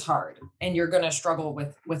 life is hard and you're going to struggle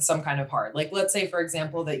with some kind of hard. Like, let's say, for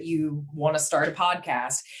example, that you want to start a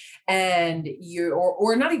podcast and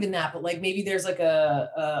or not even that, but like maybe there's like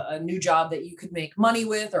a new job that you could make money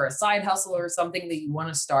with, or a side hustle or something that you want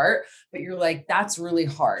to start, but you're like, that's really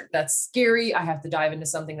hard. That's scary. I have to dive into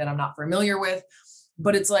something that I'm not familiar with.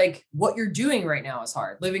 But it's like, what you're doing right now is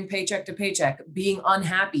hard, living paycheck to paycheck, being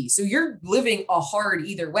unhappy. So you're living a hard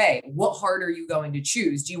either way. What hard are you going to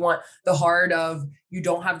choose? Do you want the hard of you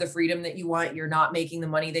don't have the freedom that you want? You're not making the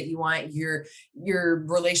money that you want. Your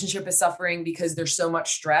relationship is suffering because there's so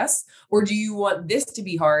much stress. Or do you want this to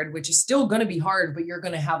be hard, which is still going to be hard, but you're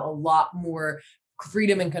going to have a lot more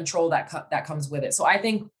freedom and control that comes with it. So I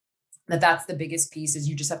think that's the biggest piece, is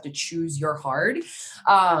you just have to choose your hard.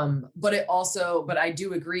 But I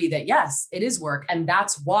do agree that yes, it is work. And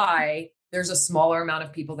that's why there's a smaller amount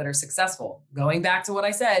of people that are successful. Going back to what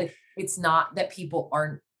I said, it's not that people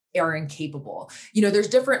are incapable.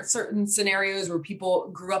 There's certain scenarios where people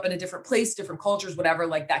grew up in a different place, different cultures, whatever,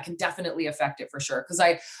 like that can definitely affect it for sure. Cause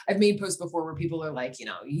I've made posts before where people are like,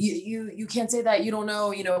 you can't say that, you don't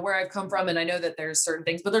know, where I've come from. And I know that there's certain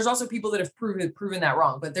things, but there's also people that have proven that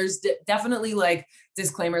wrong. But there's definitely, like,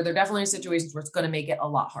 disclaimer, there definitely are situations where it's going to make it a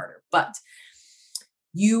lot harder, but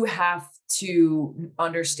you have to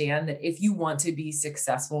understand that if you want to be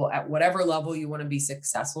successful at whatever level you want to be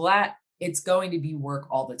successful at, it's going to be work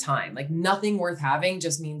all the time. Like, nothing worth having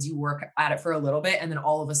just means you work at it for a little bit and then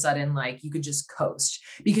all of a sudden, like, you could just coast,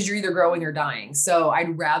 because you're either growing or dying. So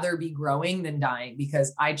I'd rather be growing than dying,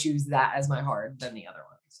 because I choose that as my hard than the other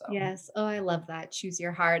one. So yes. Oh, I love that. Choose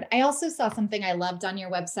your hard. I also saw something I loved on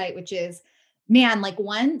your website, which is, man, like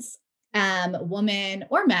once women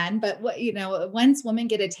or men, but once women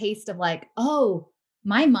get a taste of like, oh,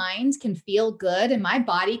 my mind can feel good and my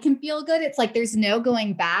body can feel good, it's like there's no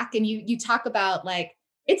going back. And you talk about like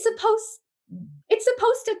it's supposed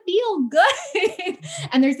to feel good.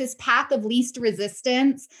 And there's this path of least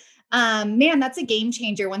resistance. Man, that's a game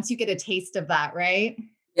changer once you get a taste of that, right?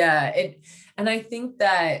 Yeah. And I think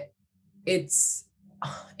that it's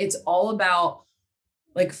all about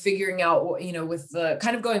like figuring out, with the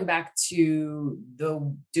kind of going back to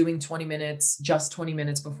the doing 20 minutes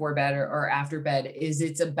before bed or after bed, is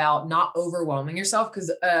it's about not overwhelming yourself.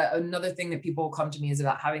 Cause another thing that people come to me is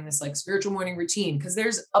about having this like spiritual morning routine. Cause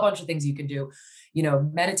there's a bunch of things you can do,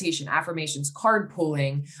 meditation, affirmations, card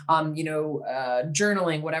pulling,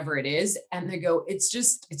 journaling, whatever it is. And they go, it's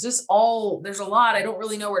just all, there's a lot. I don't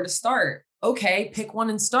really know where to start. Okay, pick one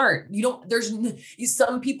and start.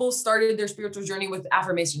 Some people started their spiritual journey with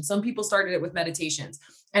affirmations. Some people started it with meditations.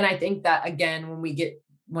 And I think that, again,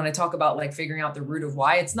 when I talk about like figuring out the root of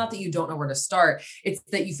why, it's not that you don't know where to start. It's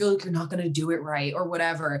that you feel like you're not going to do it right or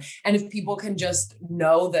whatever. And if people can just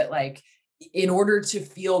know that, like, in order to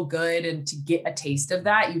feel good and to get a taste of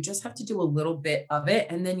that, you just have to do a little bit of it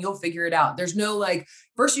and then you'll figure it out. There's no like,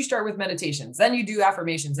 first you start with meditations, then you do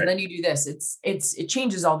affirmations, and then you do this. It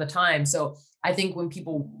changes all the time. So I think when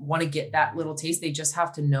people want to get that little taste, they just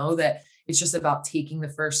have to know that it's just about taking the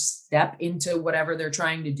first step into whatever they're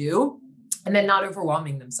trying to do and then not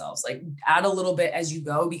overwhelming themselves. Like, add a little bit as you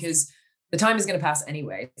go, because the time is going to pass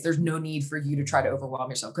anyway. There's no need for you to try to overwhelm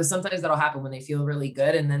yourself, because sometimes that'll happen when they feel really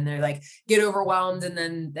good and then they're like get overwhelmed and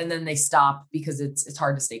then they stop because it's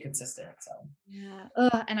hard to stay consistent. So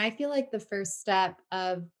yeah. And I feel like the first step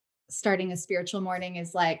of starting a spiritual morning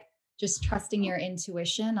is like just trusting your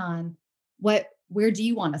intuition on where do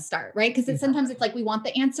you want to start, right? Because sometimes it's like we want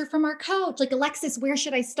the answer from our coach, like, Alexis, where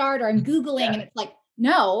should I start? Or I'm Googling, and it's like,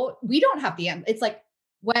 no, we don't have the answer. It's like,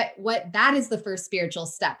 what that is the first spiritual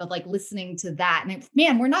step of like listening to that. And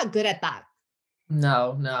man, we're not good at that.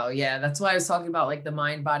 No. Yeah. That's why I was talking about like the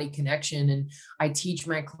mind body connection. And I teach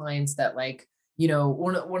my clients that, like,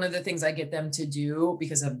 one of the things I get them to do,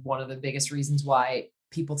 because of one of the biggest reasons why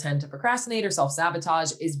people tend to procrastinate or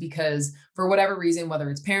self-sabotage is because for whatever reason, whether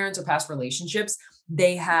it's parents or past relationships,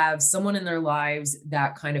 they have someone in their lives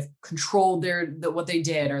that kind of controlled what they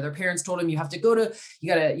did, or their parents told them you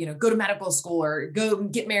gotta, go to medical school or go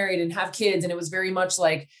get married and have kids. And it was very much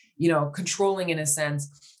like, controlling in a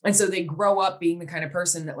sense. And so they grow up being the kind of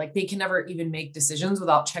person that like, they can never even make decisions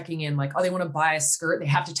without checking in, like, oh, they want to buy a skirt. They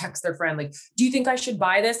have to text their friend, like, do you think I should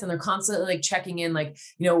buy this? And they're constantly like checking in, like,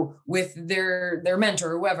 with their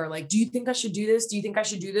mentor or whoever, like, do you think I should do this? Do you think I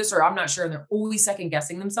should do this? Or I'm not sure. And they're always second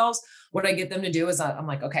guessing themselves. What I get them to do is I'm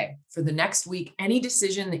like, okay, for the next week, any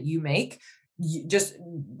decision that you make, you just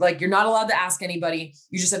like, you're not allowed to ask anybody.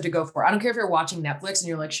 You just have to go for it. I don't care if you're watching Netflix and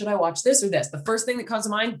you're like, should I watch this or this? The first thing that comes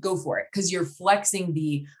to mind, go for it. Cause you're flexing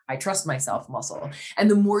the, I trust myself muscle.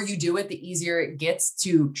 And the more you do it, the easier it gets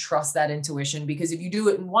to trust that intuition. Because if you do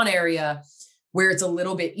it in one area where it's a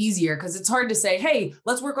little bit easier, cause it's hard to say, hey,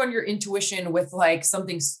 let's work on your intuition with like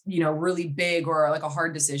something, really big or like a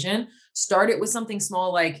hard decision. Start it with something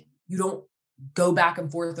small. Like you don't go back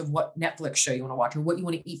and forth of what Netflix show you want to watch or what you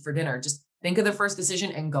want to eat for dinner. Just think of the first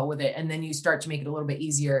decision and go with it. And then you start to make it a little bit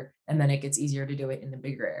easier. And then it gets easier to do it in the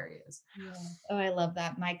bigger areas. Yeah. Oh, I love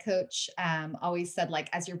that. My coach always said, like,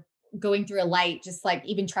 as you're going through a light, just like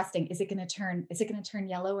even trusting, is it going to turn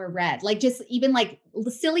yellow or red? Like just even like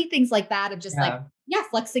silly things like that of just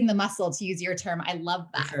flexing the muscle, to use your term. I love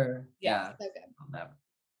that. For sure. Yeah. So good.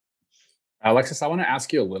 Alexis, I want to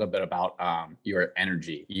ask you a little bit about your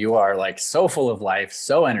energy. You are like so full of life,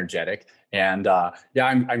 so energetic. And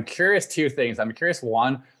I'm curious two things. I'm curious,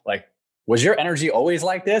 one, like, was your energy always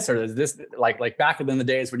like this? Or is this like back in the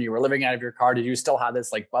days when you were living out of your car, did you still have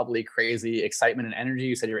this like bubbly, crazy excitement and energy?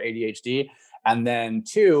 You said you're ADHD. And then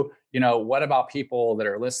two, what about people that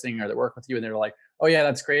are listening or that work with you and they're like, oh yeah,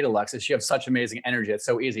 that's great, Alexis. You have such amazing energy. It's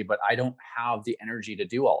so easy, but I don't have the energy to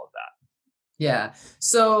do all of that. Yeah.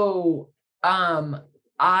 So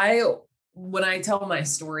when I tell my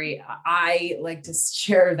story, I like to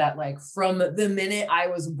share that like from the minute I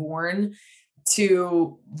was born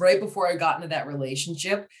to right before I got into that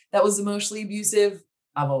relationship that was emotionally abusive,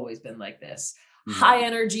 I've always been like this. Mm-hmm. High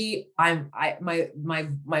energy.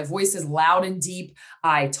 My voice is loud and deep.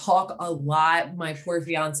 I talk a lot. My poor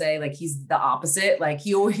fiance, like he's the opposite. Like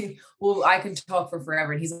he always, I can talk for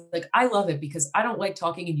forever. And he's like, I love it because I don't like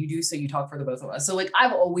talking and you do. So you talk for the both of us. So like,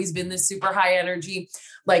 I've always been this super high energy.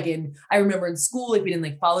 Like I remember in school, like we didn't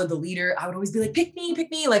like follow the leader. I would always be like, pick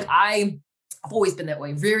me. Like I've always been that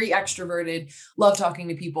way, very extroverted, love talking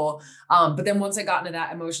to people. But then once I got into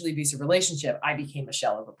that emotionally abusive relationship, I became a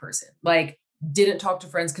shell of a person. Like, didn't talk to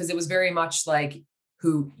friends because it was very much like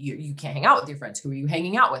who you can't hang out with your friends. Who are you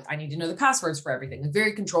hanging out with? I need to know the passwords for everything. Like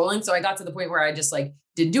very controlling. So I got to the point where I just like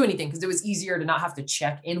didn't do anything because it was easier to not have to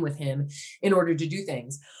check in with him in order to do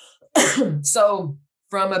things. So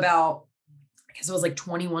from about, I guess it was like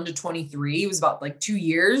 21 to 23, it was about like 2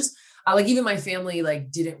 years. Like even my family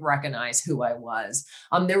like didn't recognize who I was.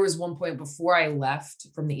 There was one point before I left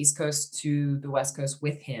from the East Coast to the West Coast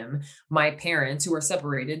with him, my parents who are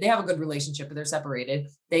separated, they have a good relationship, but they're separated.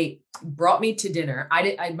 They brought me to dinner.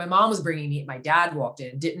 My mom was bringing me, my dad walked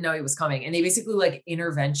in, didn't know he was coming. And they basically like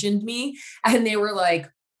interventioned me. And they were like,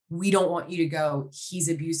 we don't want you to go. He's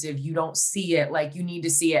abusive. You don't see it. Like you need to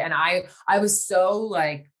see it. And I was so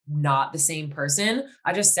like, not the same person.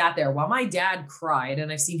 I just sat there while my dad cried,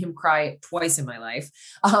 and I've seen him cry twice in my life.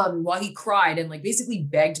 While he cried and like basically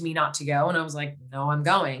begged me not to go. And I was like, no, I'm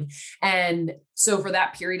going. And so for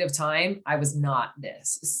that period of time, I was not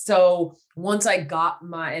this. So once I got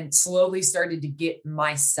and slowly started to get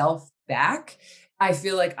myself back, I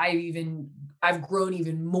feel like I've grown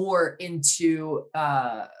even more into,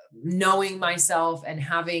 knowing myself and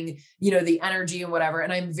having, the energy and whatever.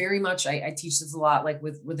 And I'm very much, I teach this a lot, like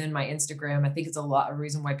within my Instagram. I think it's a lot of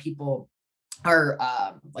reason why people are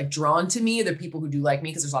like drawn to me. They're people who do like me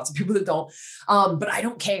because there's lots of people that don't. But I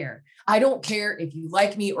don't care. I don't care if you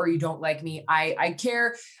like me or you don't like me. I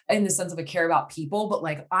care in the sense of I care about people, but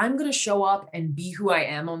like I'm going to show up and be who I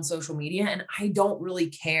am on social media. And I don't really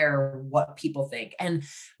care what people think. And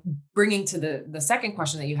bringing to the second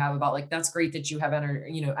question that you have about like, that's great that you have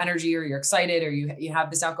energy or you're excited or you have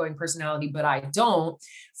this outgoing personality, but I don't.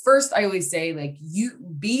 First, I always say like, you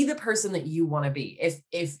be the person that you want to be.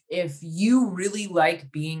 If you really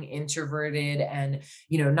like being introverted and,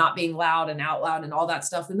 not being loud and out loud and all that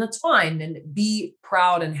stuff, then that's fine. And be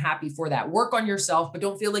proud and happy for that. Work on yourself, but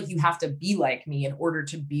don't feel like you have to be like me in order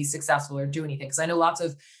to be successful or do anything. Cause I know lots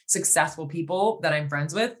of successful people that I'm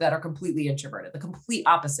friends with that are completely introverted, the complete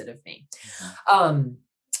opposite of me.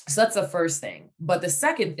 So that's the first thing. But the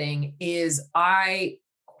second thing is I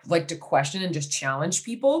like to question and just challenge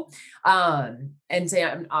people, and say,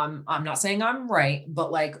 I'm not saying I'm right,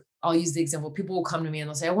 but like, I'll use the example. People will come to me and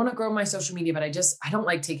they'll say, I want to grow my social media, but I don't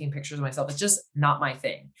like taking pictures of myself. It's just not my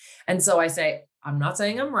thing. And so I say, I'm not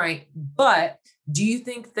saying I'm right, but do you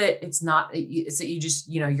think that it's that you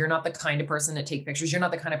just, you're not the kind of person to take pictures. You're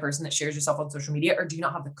not the kind of person that shares yourself on social media, or do you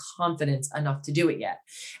not have the confidence enough to do it yet?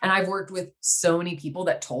 And I've worked with so many people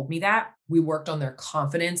that told me that. We worked on their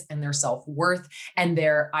confidence and their self-worth and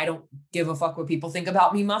their, I don't give a fuck what people think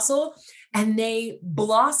about me muscle. And they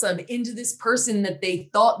blossom into this person that they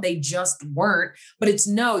thought they just weren't, but it's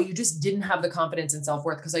no, you just didn't have the confidence and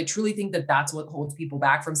self-worth. Because I truly think that that's what holds people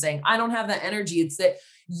back from saying, I don't have that energy. It's that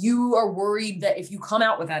you are worried that if you come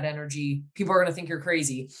out with that energy, people are going to think you're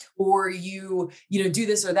crazy, or you do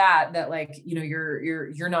this or that like,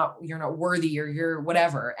 you're not worthy, or you're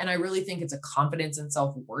whatever. And I really think it's a confidence and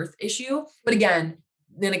self-worth issue. But again,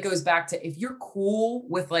 then it goes back to, if you're cool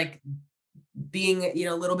with like being,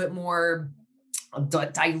 a little bit more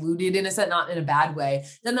diluted in a sense, not in a bad way,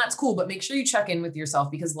 then that's cool. But make sure you check in with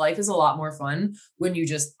yourself, because life is a lot more fun when you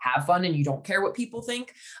just have fun and you don't care what people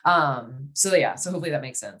think. So hopefully that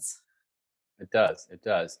makes sense. It does.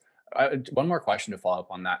 One more question to follow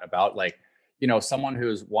up on that about like, someone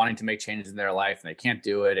who's wanting to make changes in their life and they can't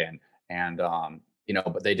do it. And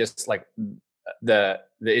but they just like the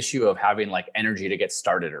issue of having like energy to get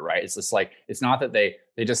started, right? It's just like, it's not that they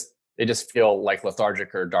just feel like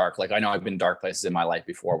lethargic or dark. Like I know I've been dark places in my life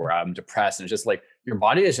before where I'm depressed, and it's just like your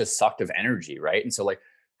body is just sucked of energy, right? And so like,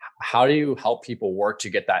 how do you help people work to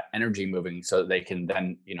get that energy moving so that they can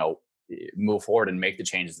then, move forward and make the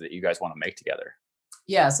changes that you guys want to make together?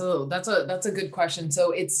 Yeah. So that's a good question.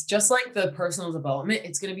 So it's just like the personal development,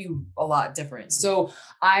 it's going to be a lot different. So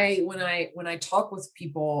when I talk with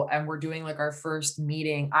people and we're doing like our first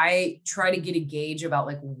meeting, I try to get a gauge about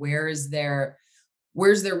like, where's their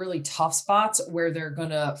really tough spots where they're going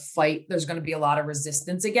to fight. There's going to be a lot of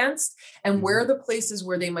resistance against, and where are the places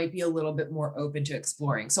where they might be a little bit more open to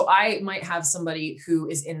exploring. So I might have somebody who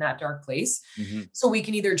is in that dark place. So we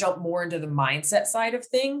can either jump more into the mindset side of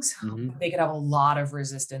things. They could have a lot of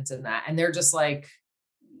resistance in that. And they're just like,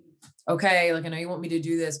 okay, like, I know you want me to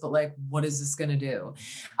do this, but like, what is this going to do?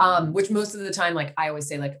 Which most of the time, like I always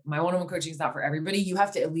say, like my one-on-one coaching is not for everybody. You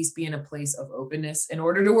have to at least be in a place of openness in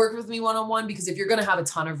order to work with me one-on-one, because if you're going to have a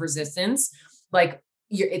ton of resistance, like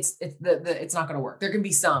it's not going to work. There can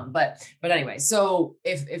be some, but anyway, so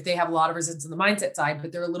if they have a lot of resistance on the mindset side,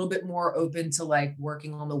 but they're a little bit more open to like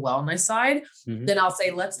working on the wellness side, then I'll say,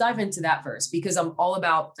 let's dive into that first, because I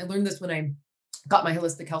learned this when I got my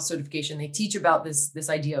holistic health certification. They teach about this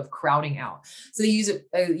idea of crowding out. So they use it,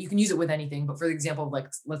 you can use it with anything, but for the example of like,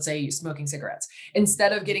 let's say you're smoking cigarettes,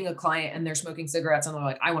 instead of getting a client and they're smoking cigarettes and they're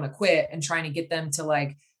like, I want to quit, and trying to get them to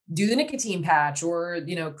like do the nicotine patch or,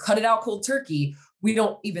 cut it out cold turkey. We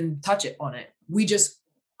don't even touch it on it. We just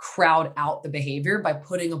crowd out the behavior by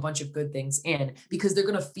putting a bunch of good things in, because they're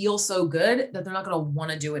going to feel so good that they're not going to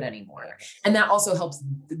want to do it anymore. And that also helps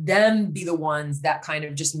them be the ones that kind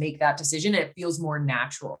of just make that decision. And it feels more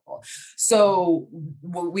natural. So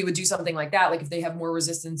we would do something like that. Like if they have more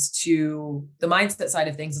resistance to the mindset side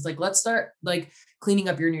of things, it's like, let's start like cleaning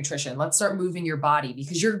up your nutrition. Let's start moving your body,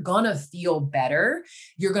 because you're going to feel better.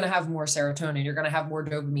 You're going to have more serotonin. You're going to have more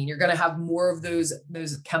dopamine. You're going to have more of those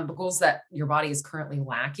chemicals that your body is currently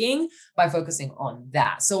lacking by focusing on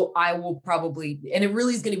that. So I will probably, and it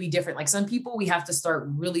really is going to be different. Like some people, we have to start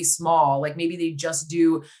really small. Like maybe they just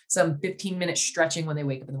do some 15-minute stretching when they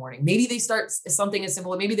wake up in the morning. Maybe they start something as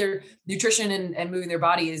simple, and maybe their nutrition and moving their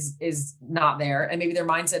body is not there. And maybe their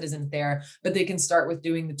mindset isn't there, but they can start with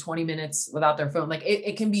doing the 20 minutes without their phone. Like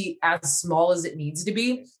it can be as small as it needs to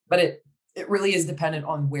be, but it really is dependent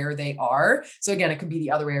on where they are. So again, it could be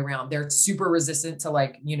the other way around. They're super resistant to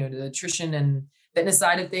like, the nutrition and fitness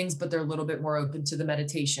side of things, but they're a little bit more open to the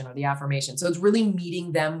meditation or the affirmation. So it's really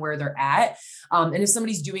meeting them where they're at. And if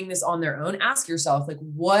somebody's doing this on their own, ask yourself, like,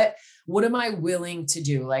 what am I willing to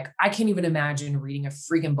do? Like, I can't even imagine reading a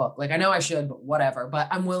freaking book. Like, I know I should, but whatever, but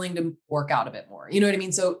I'm willing to work out a bit more. You know what I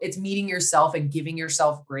mean? So it's meeting yourself and giving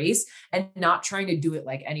yourself grace and not trying to do it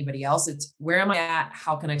like anybody else. It's where am I at?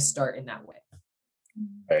 How can I start in that way?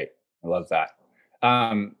 Right. I love that.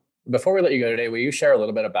 Before we let you go today, will you share a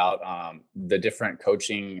little bit about the different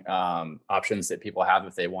coaching options that people have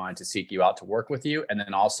if they wanted to seek you out to work with you? And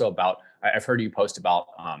then also about, I've heard you post about,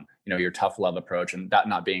 your tough love approach and that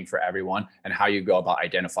not being for everyone, and how you go about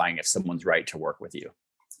identifying if someone's right to work with you.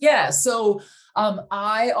 Yeah. So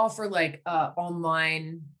I offer like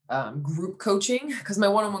online group coaching because my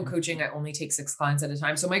one-on-one coaching, I only take 6 clients at a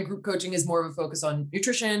time. So my group coaching is more of a focus on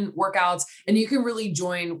nutrition, workouts, and you can really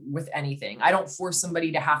join with anything. I don't force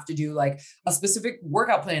somebody to have to do like a specific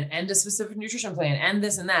workout plan and a specific nutrition plan and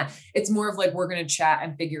this and that. It's more of like, we're going to chat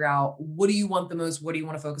and figure out, what do you want the most? What do you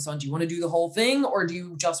want to focus on? Do you want to do the whole thing, or do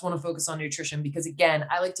you just want to focus on nutrition? Because again,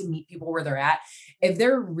 I like to meet people where they're at. If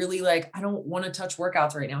they're really like, I don't want to touch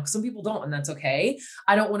workouts right now, because some people don't, and that's okay.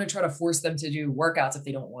 I don't want to try to force them to do workouts if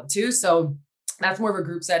they don't want to. So that's more of a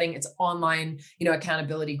group setting. It's online,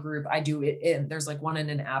 accountability group. I do it in, there's like one in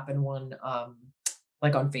an app and one,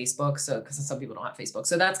 like on Facebook. So, because some people don't have Facebook.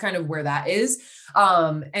 So that's kind of where that is.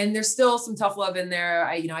 And there's still some tough love in there.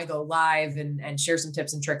 I go live and share some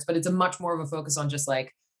tips and tricks, but it's a much more of a focus on just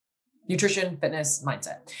like nutrition, fitness,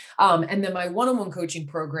 mindset. And then my one-on-one coaching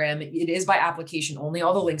program, it is by application only.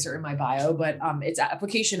 All the links are in my bio, but it's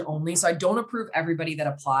application only. So I don't approve everybody that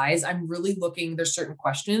applies. I'm really looking, there's certain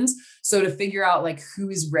questions. So to figure out like who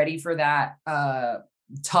is ready for that,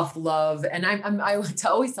 tough love. And I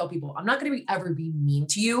always tell people, I'm not going to ever be mean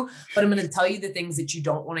to you, but I'm going to tell you the things that you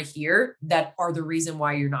don't want to hear that are the reason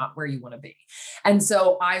why you're not where you want to be. And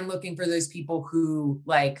so I'm looking for those people who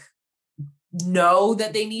like know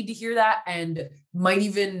that they need to hear that and might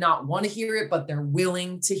even not want to hear it, but they're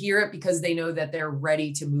willing to hear it because they know that they're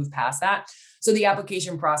ready to move past that. So the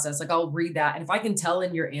application process, like I'll read that. And if I can tell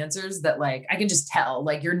in your answers that like, I can just tell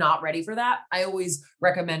like you're not ready for that, I always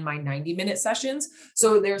recommend my 90-minute sessions.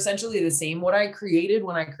 So they're essentially the same. What I created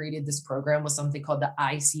when I created this program was something called the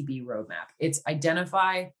ICB roadmap. It's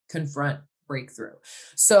identify, confront, breakthrough.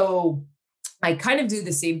 So I kind of do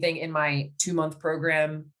the same thing in my 2-month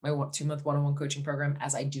program, my 2-month one-on-one coaching program,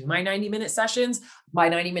 as I do my 90-minute sessions.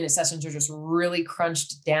 My 90-minute sessions are just really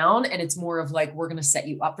crunched down, and it's more of like, we're going to set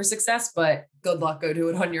you up for success, but good luck, go do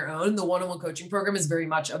it on your own. The one-on-one coaching program is very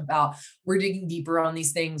much about, we're digging deeper on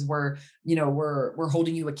these things. We're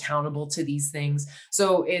holding you accountable to these things.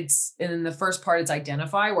 So it's, in the first part, it's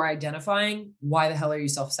identify. We're identifying, why the hell are you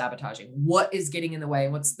self-sabotaging? What is getting in the way?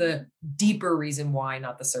 What's the deeper reason why,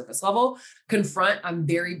 not the surface level? Confront. I'm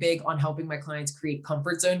very big on helping my clients create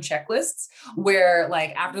comfort zone checklists where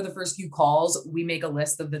like after the first few calls, we make a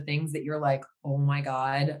list of the things that you're like, oh my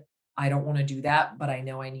God, I don't want to do that, but I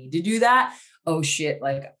know I need to do that. Oh shit,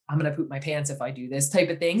 like I'm going to poop my pants if I do this type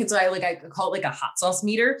of thing. And so I call it like a hot sauce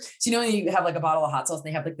meter. So, you have like a bottle of hot sauce and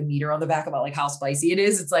they have like the meter on the back about like how spicy it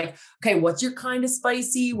is. It's like, okay, what's your kind of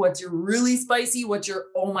spicy? What's your really spicy? What's your,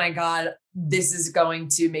 oh my God, this is going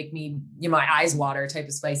to make me, my eyes water type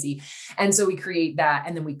of spicy. And so we create that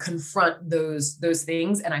and then we confront those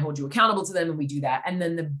things and I hold you accountable to them and we do that. And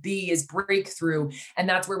then the B is breakthrough. And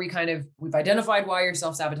that's where we've identified why you're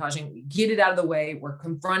self-sabotaging. We get it out of the way. We're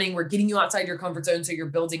confronting, we're getting you outside your comfort zone. So you're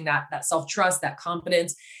building that self-trust, that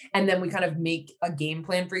confidence. And then we kind of make a game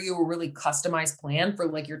plan for you, a really customized plan for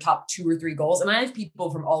like your top 2 or 3 goals. And I have people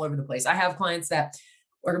from all over the place. I have clients that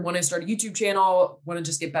or want to start a YouTube channel, want to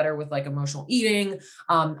just get better with like emotional eating.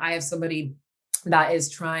 I have somebody that is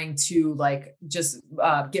trying to like just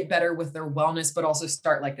get better with their wellness, but also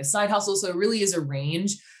start like the side hustle. So it really is a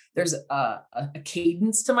range. There's a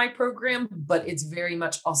cadence to my program, but it's very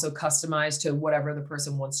much also customized to whatever the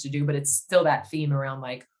person wants to do. But it's still that theme around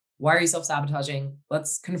like, why are you self-sabotaging?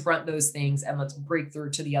 Let's confront those things and let's break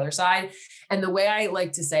through to the other side. And the way I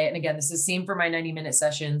like to say it, and again, this is same for my 90-minute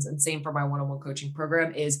sessions and same for my one-on-one coaching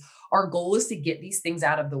program, is our goal is to get these things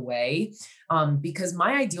out of the way because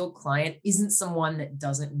my ideal client isn't someone that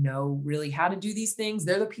doesn't know really how to do these things.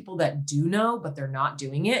 They're the people that do know, but they're not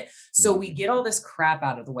doing it. So we get all this crap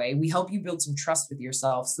out of the way. We help you build some trust with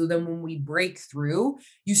yourself. So then when we break through,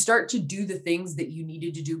 you start to do the things that you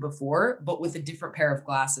needed to do before, but with a different pair of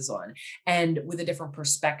glasses on and with a different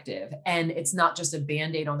perspective. And it's not just a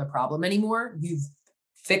Band-Aid on the problem anymore. You've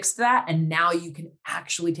fixed that. And now you can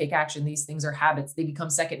actually take action. These things are habits. They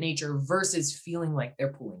become second nature versus feeling like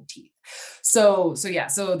they're pulling teeth. So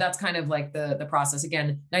that's kind of like the process.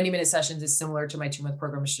 Again, 90-minute sessions is similar to my 2-month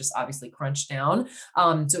program. It's just obviously crunched down.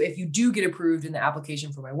 So if you do get approved in the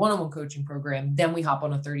application for my one-on-one coaching program, then we hop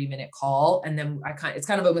on a 30-minute call. And then it's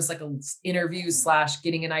kind of almost like an interview /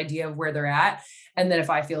 getting an idea of where they're at. And then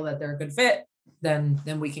if I feel that they're a good fit, then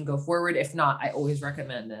we can go forward. If not, I always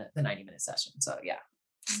recommend the 90-minute session. So yeah.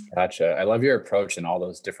 Gotcha. I love your approach and all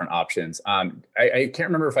those different options. I can't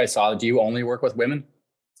remember if I saw, do you only work with women?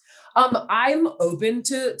 I'm open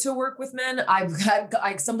to work with men.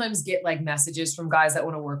 I sometimes get like messages from guys that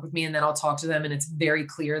want to work with me, and then I'll talk to them and it's very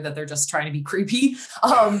clear that they're just trying to be creepy.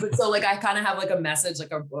 But so like I kind of have like a message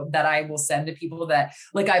that I will send to people that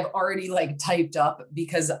like I've already like typed up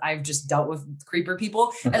because I've just dealt with creeper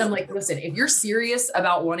people. And I'm like, listen, if you're serious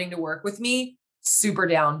about wanting to work with me, super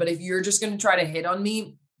down. But if you're just going to try to hit on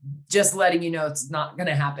me, just letting you know it's not going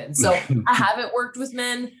to happen. So I haven't worked with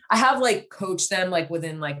men. I have like coached them like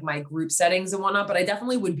within like my group settings and whatnot, but I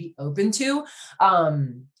definitely would be open to.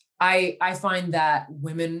 I find that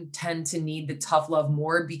women tend to need the tough love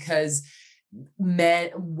more because men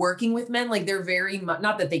working with men, like they're very much,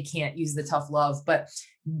 not that they can't use the tough love, but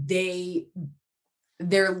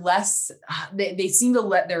they're less, they seem to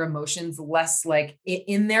let their emotions less like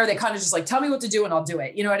in there. They kind of just like, tell me what to do and I'll do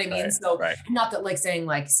it. You know what I mean? Right, so right. Not that like saying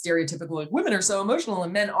like stereotypical, like women are so emotional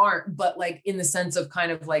and men aren't, but like in the sense of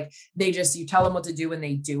kind of like, you tell them what to do and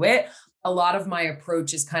they do it. A lot of my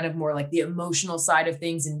approach is kind of more like the emotional side of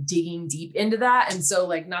things and digging deep into that. And so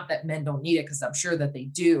like, not that men don't need it, because I'm sure that they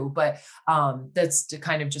do, but that's to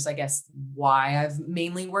kind of just, I guess, why I've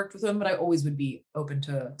mainly worked with them, but I always would be open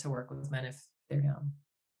to work with men if they're down.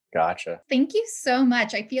 Gotcha. Thank you so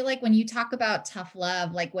much. I feel like when you talk about tough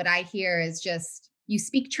love, like what I hear is just you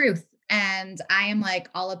speak truth. And I am like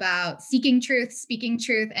all about seeking truth, speaking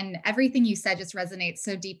truth, and everything you said just resonates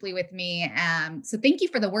so deeply with me. So thank you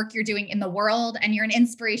for the work you're doing in the world, and you're an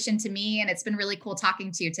inspiration to me. And it's been really cool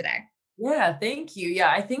talking to you today. Yeah, thank you.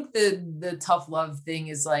 Yeah, I think the tough love thing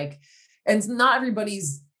is like, and not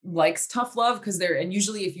everybody's likes tough love because and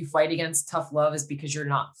usually if you fight against tough love is because you're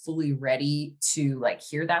not fully ready to like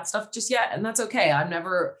hear that stuff just yet. And that's okay. I'm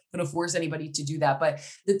never going to force anybody to do that. But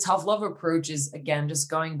the tough love approach is, again, just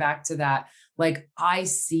going back to that. Like I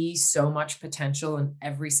see so much potential in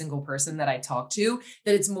every single person that I talk to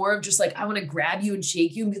that it's more of just like, I want to grab you and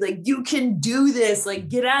shake you and be like, you can do this, like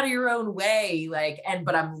get out of your own way. Like,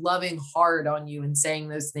 but I'm loving hard on you and saying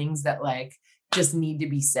those things that like just need to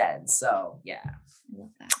be said. So yeah.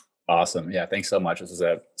 Awesome. Yeah. Thanks so much. This was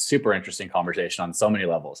a super interesting conversation on so many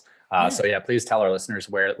levels. So yeah, please tell our listeners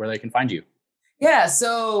where they can find you. Yeah.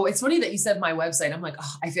 So it's funny that you said my website. I'm like,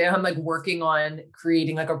 oh, I feel I'm like working on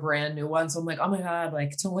creating like a brand new one. So I'm like, oh my God,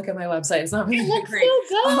 like don't look at my website. It's not really great.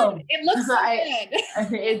 So good. It looks so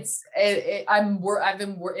good. I've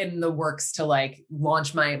been in the works to like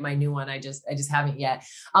launch my new one. I just haven't yet.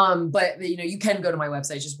 But you can go to my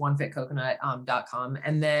website, just onefitcoconut.com.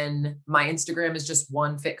 And then my Instagram is just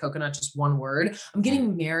onefitcoconut, just one word. I'm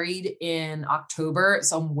getting married in October.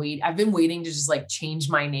 So I've been waiting to just like change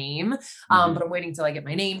my name. But I'm waiting till I get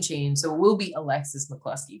my name changed. So it will be Alexis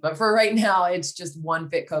McCluskey. But for right now, it's just One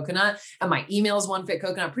Fit Coconut. And my email is One Fit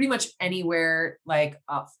Coconut. Pretty much anywhere like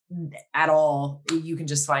at all, you can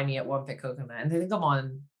just find me at One Fit Coconut. And I think I'm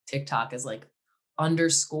on TikTok as like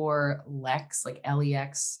 _Lex, like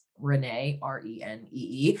LEX Renee,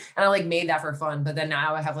 RENEE. And I like made that for fun. But then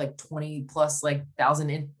now I have like 20 plus like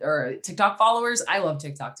 1,000 or TikTok followers. I love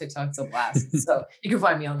TikTok. TikTok's a blast. So you can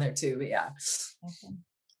find me on there too. But yeah.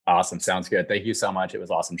 Awesome. Sounds good. Thank you so much. It was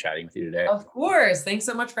awesome chatting with you today. Of course. Thanks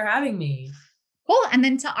so much for having me. Cool. And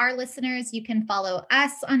then to our listeners, you can follow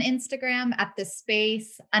us on Instagram at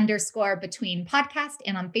 @the_space_between podcast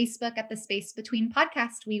and on Facebook at @the_space between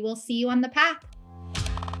podcast. We will see you on the path.